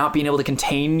heated and not being able to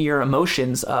contain your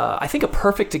emotions. I think a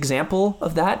perfect example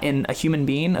of that in a human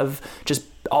being of just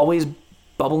always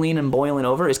bubbling and boiling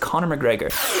over is Conor McGregor.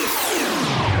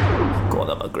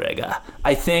 Conor McGregor.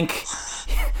 I think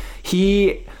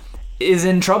he is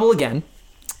in trouble again.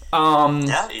 He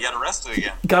got arrested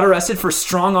again. Got arrested for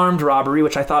strong-armed robbery,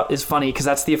 which I thought is funny because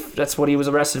that's what he was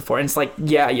arrested for. And it's like,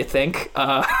 yeah, you think.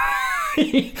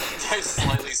 Slightly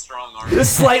strong-armed.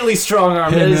 Slightly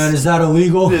strong-armed. Hey, man, is that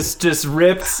illegal? This just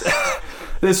ripped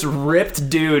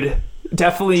dude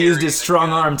definitely used his strong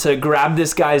arm to grab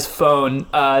this guy's phone.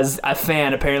 As a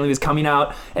fan apparently was coming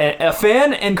out. A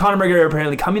fan and Conor McGregor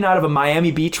apparently coming out of a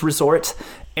Miami Beach resort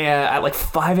at like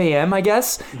 5 a.m., I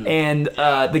guess. Mm-hmm. And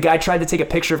the guy tried to take a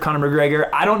picture of Conor McGregor.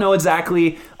 I don't know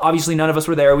exactly. Obviously, none of us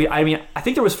were there. I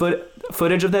think there was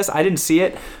footage of this. I didn't see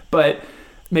it, but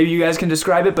maybe you guys can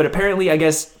describe it. But apparently, I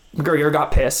guess McGregor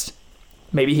got pissed.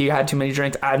 Maybe he had too many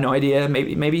drinks. I have no idea.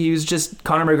 Maybe he was just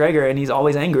Conor McGregor and he's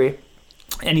always angry.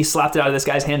 And he slapped it out of this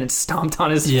guy's hand and stomped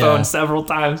on his phone several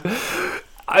times.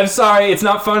 I'm sorry, it's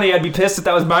not funny. I'd be pissed if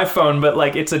that was my phone, but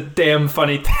it's a damn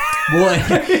funny thing.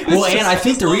 Well, and I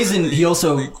think the reason he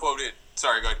also quoted.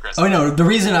 Sorry, go ahead, Chris. Oh no, the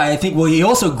reason I think he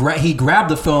also he grabbed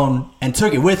the phone and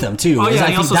took it with him too. Oh yeah,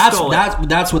 I think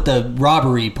that's what the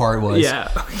robbery part was.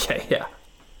 Yeah. Okay. Yeah.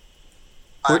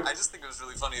 I just think it was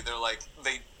really funny.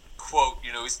 They quote,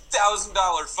 his $1,000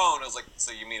 phone. I was like,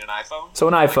 so you mean an iPhone? So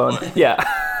an iPhone, yeah.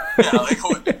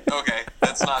 Okay,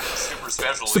 that's not super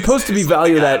special. Supposed to be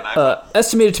valued at,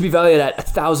 estimated to be valued at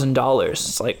 $1,000.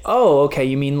 It's like, oh, okay,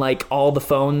 you mean like all the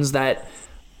phones that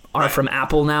are from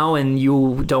Apple now, and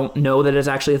you don't know that it's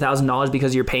actually $1,000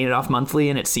 because you're paying it off monthly,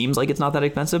 and it seems like it's not that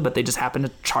expensive, but they just happen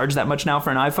to charge that much now for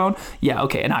an iPhone. Yeah,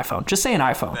 okay, an iPhone. Just say an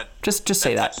iPhone. Just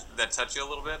say that. That touch you a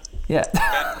little bit. Yeah.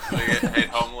 Hit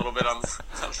home a little bit on the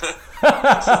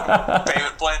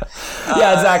payment plan.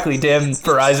 Yeah, exactly. Damn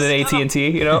Verizon,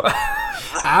 AT&T.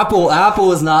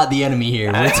 Apple is not the enemy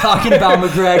here. We're talking about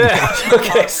McGregor.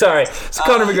 Okay, sorry. So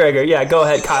Conor McGregor. Yeah, go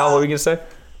ahead, Kyle. What were you gonna say?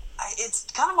 It's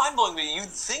kind of mind-blowing to me. You'd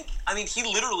think, I mean, he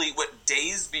literally,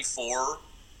 days before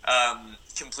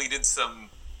completed some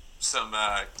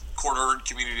court-ordered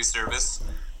community service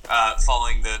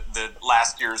following the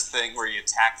last year's thing where he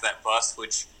attacked that bus,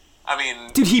 which, I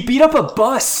mean... Dude, he beat up a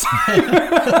bus!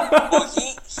 Well,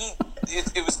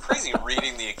 it was crazy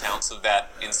reading the accounts of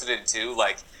that incident, too.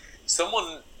 Like,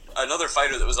 another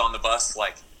fighter that was on the bus,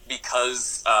 like,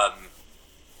 because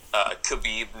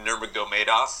Khabib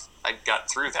Nurmagomedov, I got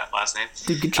through that last name.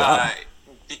 Dude, good job.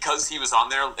 Because he was on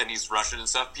there and he's Russian and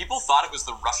stuff, people thought it was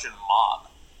the Russian mob,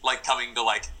 like, coming to,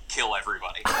 like, kill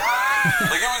everybody. Like,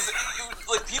 it was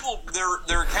like, people,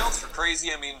 their accounts were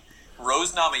crazy. I mean,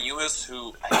 Rose Namajunas,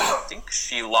 who I think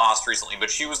she lost recently, but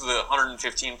she was the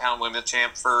 115-pound women's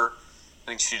champ for, I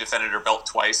think she defended her belt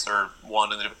twice or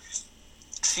won.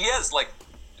 She has, like,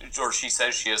 or she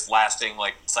says she has lasting,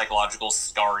 like, psychological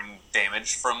scarring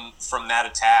damage from that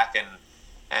attack, and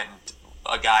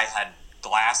a guy had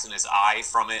glass in his eye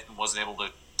from it and wasn't able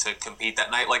to compete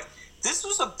that night. Like, this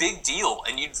was a big deal,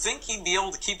 and you'd think he'd be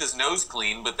able to keep his nose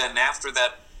clean, but then after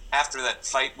that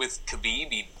fight with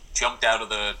Khabib, he jumped out of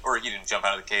he didn't jump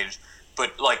out of the cage,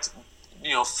 but, like,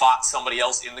 you know, fought somebody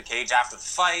else in the cage after the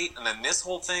fight, and then this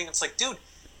whole thing, it's like, dude,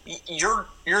 you're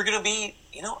gonna be,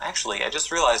 you know, actually, I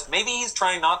just realized, maybe he's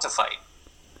trying not to fight.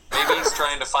 Maybe he's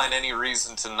trying to find any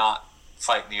reason to not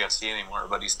fight in the UFC anymore,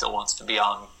 but he still wants to be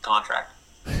on contract.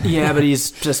 Yeah, but he's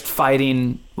just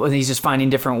fighting. Well, he's just finding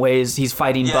different ways. He's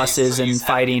fighting buses and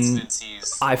fighting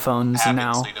iPhones, and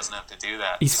now so he doesn't have to do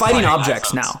that. He's fighting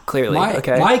objects iPhones now. Clearly,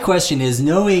 my question is,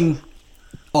 knowing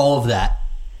all of that,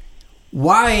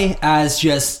 why, as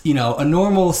just, you know, a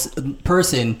normal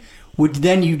person, would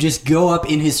then you just go up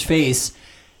in his face,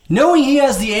 knowing he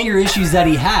has the anger issues that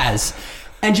he has,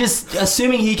 and just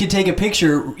assuming he could take a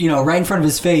picture, you know, right in front of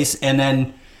his face, and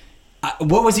then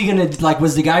what was he gonna, like?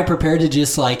 Was the guy prepared to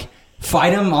just, like,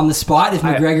 fight him on the spot if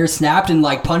McGregor snapped and,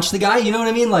 like, punched the guy? You know what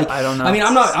I mean? Like, I don't know. I mean,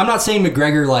 I'm not saying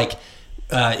McGregor, like,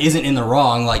 isn't in the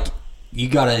wrong. Like, you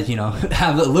gotta, you know,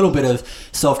 have a little bit of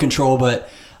self-control, but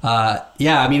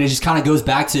yeah, I mean, it just kind of goes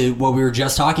back to what we were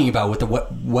just talking about with the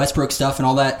Westbrook stuff and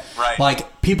all that. Right.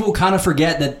 Like, people kind of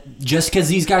forget that just because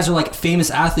these guys are, like, famous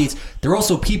athletes, they're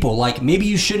also people. Like, maybe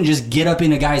you shouldn't just get up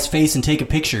in a guy's face and take a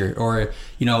picture, or,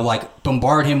 you know, like,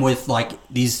 bombard him with, like,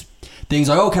 these things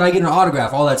like, oh, can I get an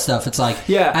autograph? All that stuff. It's like,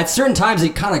 yeah, at certain times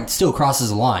it kind of still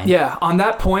crosses a line. Yeah, on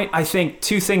that point, I think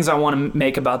two things I want to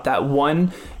make about that.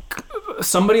 One,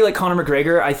 somebody like Conor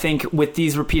McGregor, I think, with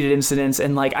these repeated incidents,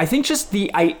 and, like, I think just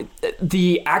the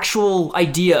actual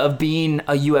idea of being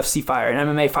a UFC fighter, an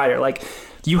MMA fighter, like,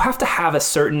 you have to have a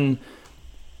certain,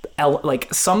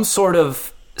 like, some sort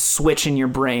of switch in your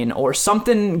brain or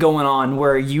something going on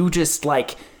where you just,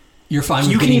 like, you're fine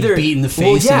with getting beat in the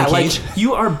face in a cage. Like,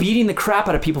 you are beating the crap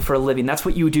out of people for a living. That's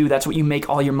what you do. That's what you make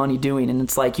all your money doing. And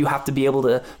it's like, you have to be able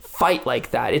to fight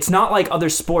like that. It's not like other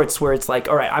sports where it's like,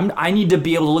 all right, I need to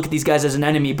be able to look at these guys as an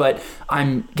enemy, but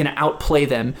I'm going to outplay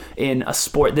them in a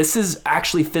sport. This is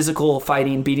actually physical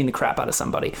fighting, beating the crap out of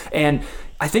somebody. And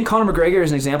I think Conor McGregor is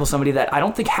an example of somebody that I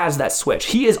don't think has that switch.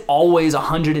 He is always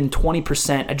 120%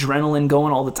 adrenaline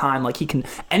going all the time. Like,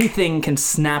 anything can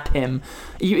snap him.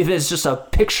 If it's just a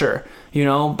picture, you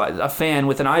know, by a fan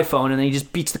with an iPhone, and then he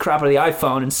just beats the crap out of the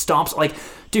iPhone and stomps. Like,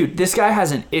 dude, this guy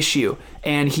has an issue,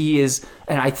 and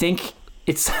I think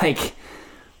it's like,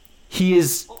 he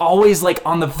is always, like,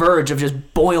 on the verge of just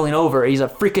boiling over. He's a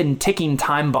freaking ticking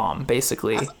time bomb,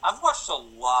 basically. I've watched a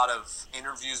lot of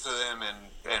interviews with him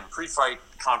and pre-fight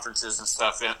conferences and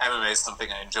stuff. And MMA is something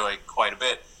I enjoy quite a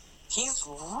bit. He's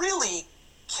really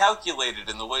calculated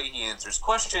in the way he answers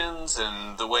questions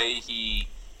and the way he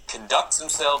conducts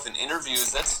himself in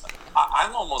interviews.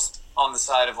 I'm almost on the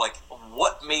side of, like,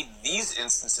 what made these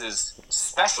instances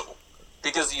special?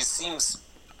 Because he seems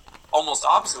almost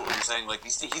opposite what you're saying. Like, he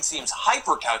seems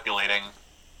hyper calculating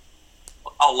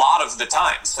a lot of the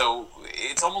time. So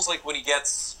it's almost like when he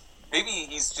gets, maybe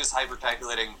he's just hyper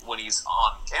calculating when he's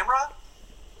on camera.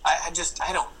 I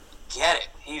don't get it.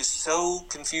 He's so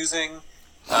confusing.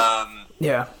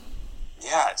 Yeah,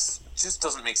 it just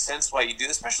doesn't make sense why you do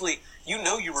this. Especially, you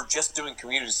know, you were just doing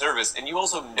community service, and you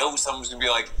also know someone's gonna be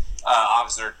like,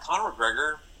 Officer Conor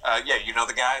McGregor. Yeah, you know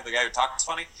the guy who talks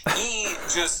funny. He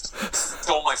just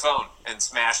stole my phone and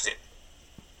smashed it.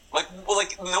 Like, well,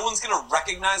 like, no one's gonna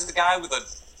recognize the guy with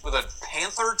a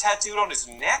panther tattooed on his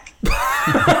neck. You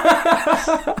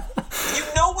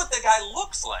know what the guy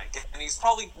looks like, and he's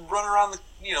probably running around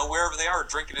wherever they are,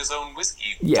 drinking his own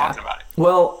whiskey, talking about it.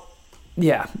 Well,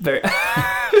 Yeah, very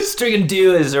stringing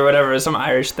dues or whatever, some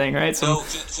Irish thing, right? So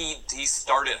he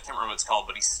started, I can't remember what it's called,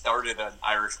 but he started an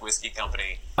Irish whiskey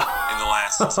company in the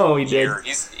last year.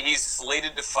 He's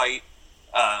slated to fight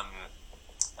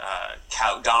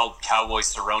Donald Cowboy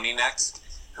Cerrone next,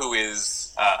 who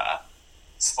is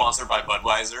sponsored by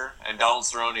Budweiser. And Donald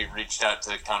Cerrone reached out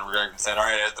to Conor McGregor and said, all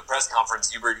right, at the press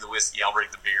conference, you bring the whiskey, I'll bring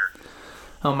the beer.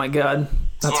 Oh my God.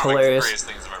 That's one hilarious. Of the greatest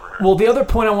things I've ever heard. Well, the other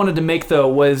point I wanted to make though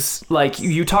was like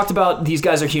you talked about these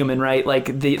guys are human, right?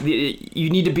 Like the you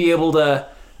need to be able to.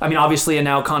 I mean, obviously, and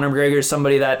now Conor McGregor is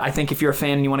somebody that I think if you're a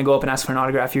fan and you want to go up and ask for an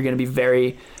autograph, you're going to be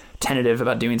very tentative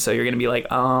about doing so. You're going to be like,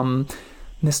 Mr.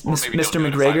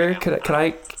 McGregor, could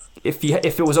I, if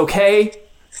it was okay,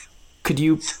 would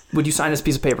you sign this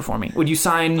piece of paper for me? Would you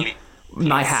sign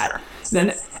my hat?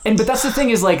 Then but that's the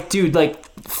thing is like, dude, like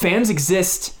fans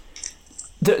exist.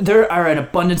 There are an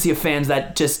abundance of fans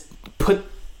that just put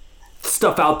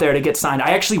stuff out there to get signed.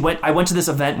 I went to this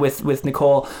event with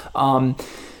Nicole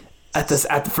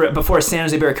before a San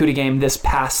Jose Barracuda game this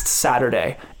past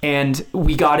Saturday, and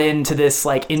we got into this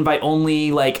like invite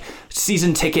only like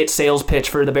season ticket sales pitch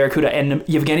for the Barracuda, and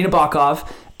Yevgeny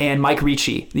Nabokov and Mike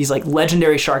Ricci, these like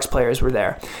legendary Sharks players, were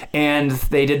there, and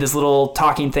they did this little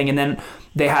talking thing, and then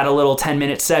they had a little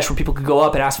 10-minute sesh where people could go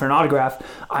up and ask for an autograph.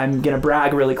 I'm gonna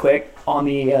brag really quick on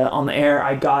the air.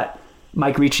 I got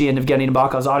Mike Ricci and Evgeny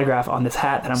Nabokov's autograph on this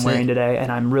hat that I'm wearing today,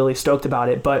 and I'm really stoked about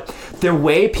it. But the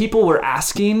way people were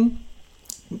asking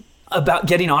about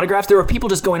getting autographs, there were people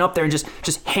just going up there and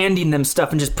just handing them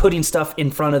stuff and just putting stuff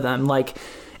in front of them, like.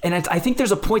 And I think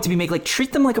there's a point to be made. Like,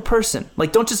 treat them like a person.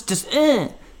 Like, don't just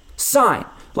sign.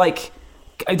 Like,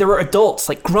 there were adults,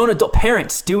 like grown adult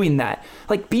parents doing that.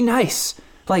 Like, be nice.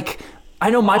 Like, I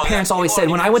know my parents always said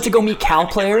when I went to go meet Cal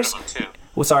players.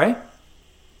 Well, sorry?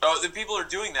 Oh, the people are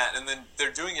doing that, and then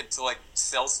they're doing it to like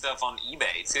sell stuff on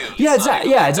eBay too. Yeah,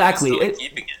 exactly.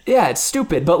 Yeah, it's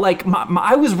stupid. But like,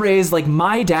 I was raised like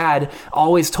my dad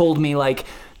always told me like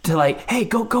to like, hey,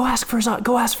 go ask for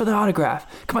the autograph.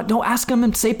 Come on, don't ask him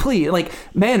and say please. Like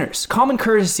manners, common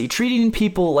courtesy, treating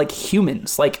people like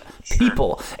humans, like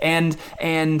people, and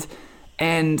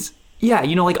yeah,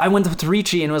 you know, like I went to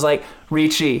Ricci and was like,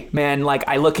 Ricci, man, like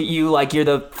I look at you like you're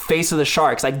the face of the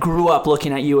Sharks. I grew up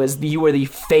looking at you as you were the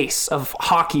face of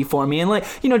hockey for me, and like,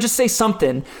 you know, just say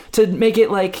something to make it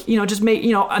like, you know, just make,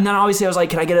 you know. And then obviously I was like,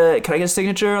 can I get a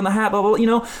signature on the hat? Blah blah. You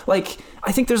know, like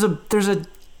I think there's a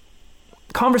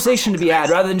conversation to be had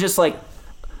rather than just like.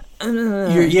 I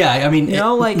mean, you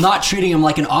know, like not treating him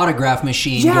like an autograph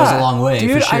machine goes a long way,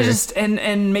 dude. For sure. I just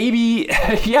and maybe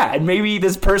and maybe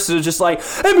this person is just like,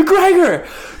 hey McGregor,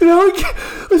 you know,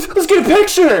 let's get a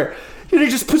picture. And he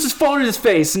just puts his phone in his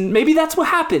face, and maybe that's what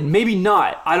happened. Maybe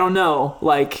not. I don't know.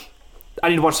 Like, I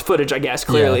need to watch the footage, I guess.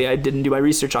 Clearly, I didn't do my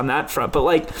research on that front. But,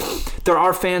 like, there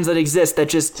are fans that exist that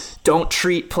just don't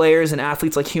treat players and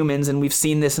athletes like humans, and we've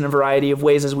seen this in a variety of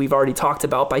ways, as we've already talked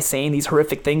about, by saying these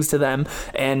horrific things to them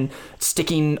and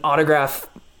sticking autograph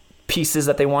pieces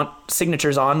that they want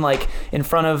signatures on, like, in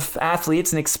front of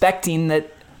athletes and expecting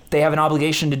that they have an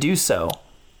obligation to do so,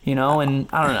 you know? And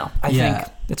I don't know. I think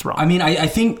it's wrong. I mean, I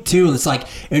think, too, it's like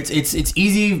it's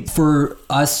easy for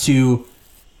us to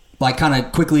like kind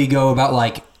of quickly go about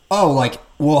like, oh, like,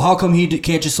 well, how come he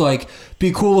can't just like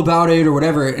be cool about it or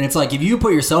whatever? And it's like, if you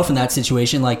put yourself in that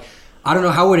situation, like, I don't know,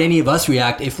 how would any of us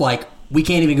react if like we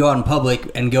can't even go out in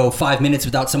public and go 5 minutes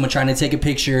without someone trying to take a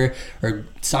picture or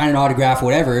sign an autograph or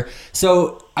whatever.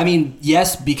 So, I mean,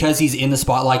 yes, because he's in the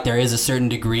spotlight, there is a certain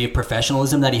degree of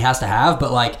professionalism that he has to have.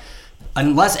 But like,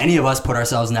 unless any of us put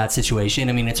ourselves in that situation,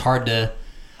 I mean, it's hard to.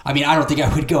 I mean, I don't think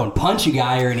I would go and punch a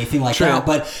guy or anything like that,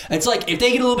 but it's like, if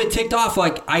they get a little bit ticked off,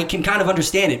 like, I can kind of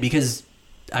understand it because,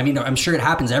 I mean, I'm sure it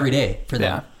happens every day for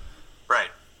them. Yeah. Right.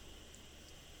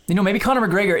 You know, maybe Conor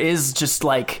McGregor is just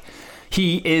like,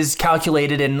 he is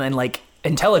calculated and like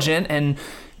intelligent and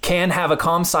can have a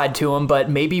calm side to him,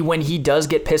 but maybe when he does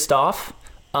get pissed off,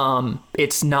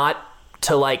 it's not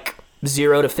to like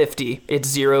 0 to 50, it's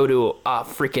 0 to a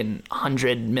freaking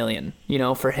 100 million, you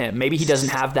know, for him. Maybe he doesn't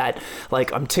have that,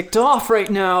 like, I'm ticked off right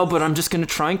now, but I'm just going to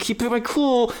try and keep it my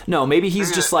cool. No, maybe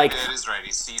he's just like... It is right.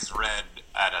 He sees red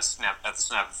at the snap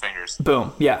of fingers.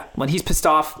 Boom. Yeah. When he's pissed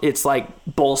off, it's like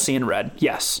bull seeing red.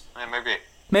 Yes.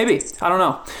 Maybe. I don't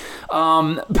know.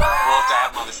 We'll have to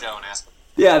have him on the show and ask him.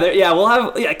 We'll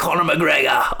have Conor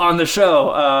McGregor on the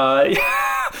show.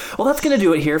 Well, that's going to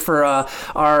do it here for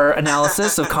our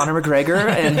analysis of Conor McGregor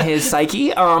and his psyche.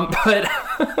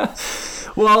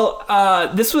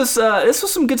 This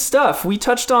was some good stuff. We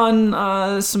touched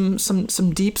on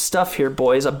some deep stuff here,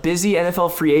 boys. A busy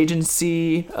NFL free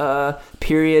agency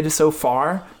period so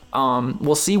far.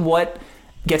 We'll see what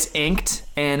gets inked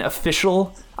and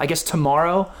official, I guess,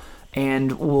 tomorrow,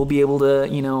 and we'll be able to,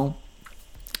 you know,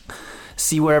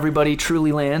 see where everybody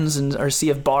truly lands, and or see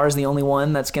if Barr is the only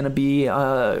one that's going to be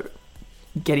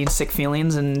getting sick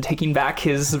feelings and taking back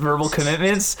his verbal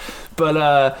commitments.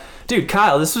 But dude,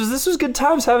 Kyle, this was good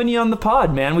times having you on the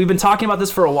pod, man. We've been talking about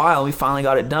this for a while, and we finally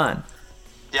got it done.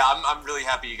 Yeah, I'm really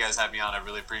happy you guys had me on. I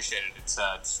really appreciate it. It's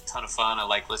a ton of fun. I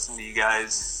like listening to you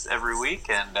guys every week,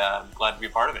 and I'm glad to be a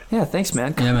part of it. Yeah, thanks,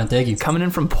 man. Yeah, man, thank you. Coming in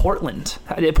from Portland.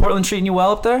 Did Portland treating you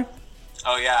well up there?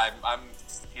 Oh yeah, I'm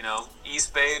you know,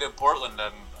 East Bay to Portland.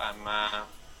 I'm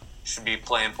should be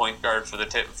playing point guard for the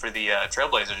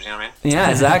Trailblazers. You know what I mean?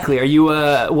 Yeah, exactly. Are you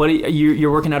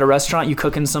you're working at a restaurant? You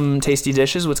cooking some tasty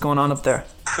dishes? What's going on up there?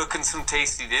 Cooking some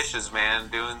tasty dishes, man.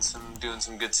 Doing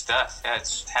some good stuff. Yeah,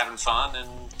 it's having fun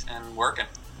and working.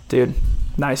 Dude,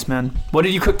 nice, man. What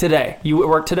did you cook today? You at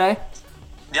work today?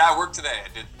 Yeah, I worked today.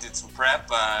 I did some prep.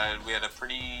 We had a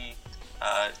pretty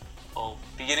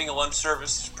beginning of lunch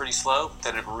service, pretty slow.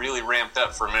 Then it really ramped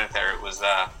up for a minute there. It was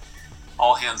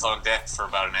all hands on deck for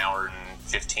about an hour and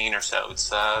 15 or so.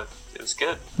 It was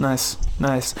good. Nice.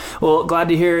 Well, glad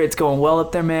to hear it's going well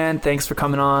up there, man. Thanks for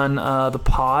coming on the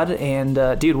pod,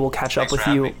 and dude, we'll catch up with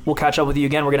you. We'll catch up with you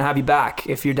again. We're gonna have you back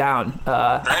if you're down. Great,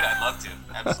 I'd love to.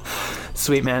 Absolutely.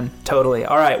 Sweet, man. Totally.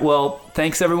 All right. Well,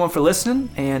 thanks everyone for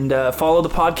listening, and follow the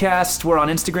podcast. We're on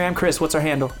Instagram. Chris, what's our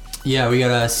handle? Yeah, we got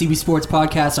a CB Sports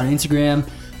Podcast on Instagram,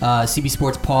 CB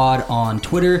Sports Pod on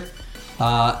Twitter.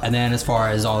 And then as far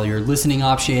as all your listening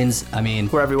options, I mean,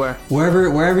 we're everywhere.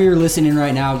 Wherever you're listening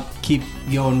right now, keep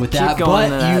going with that.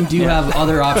 You do have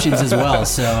other options as well.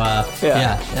 So,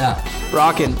 yeah.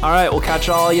 Rocking. All right, we'll catch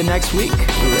all you next week.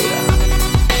 Later.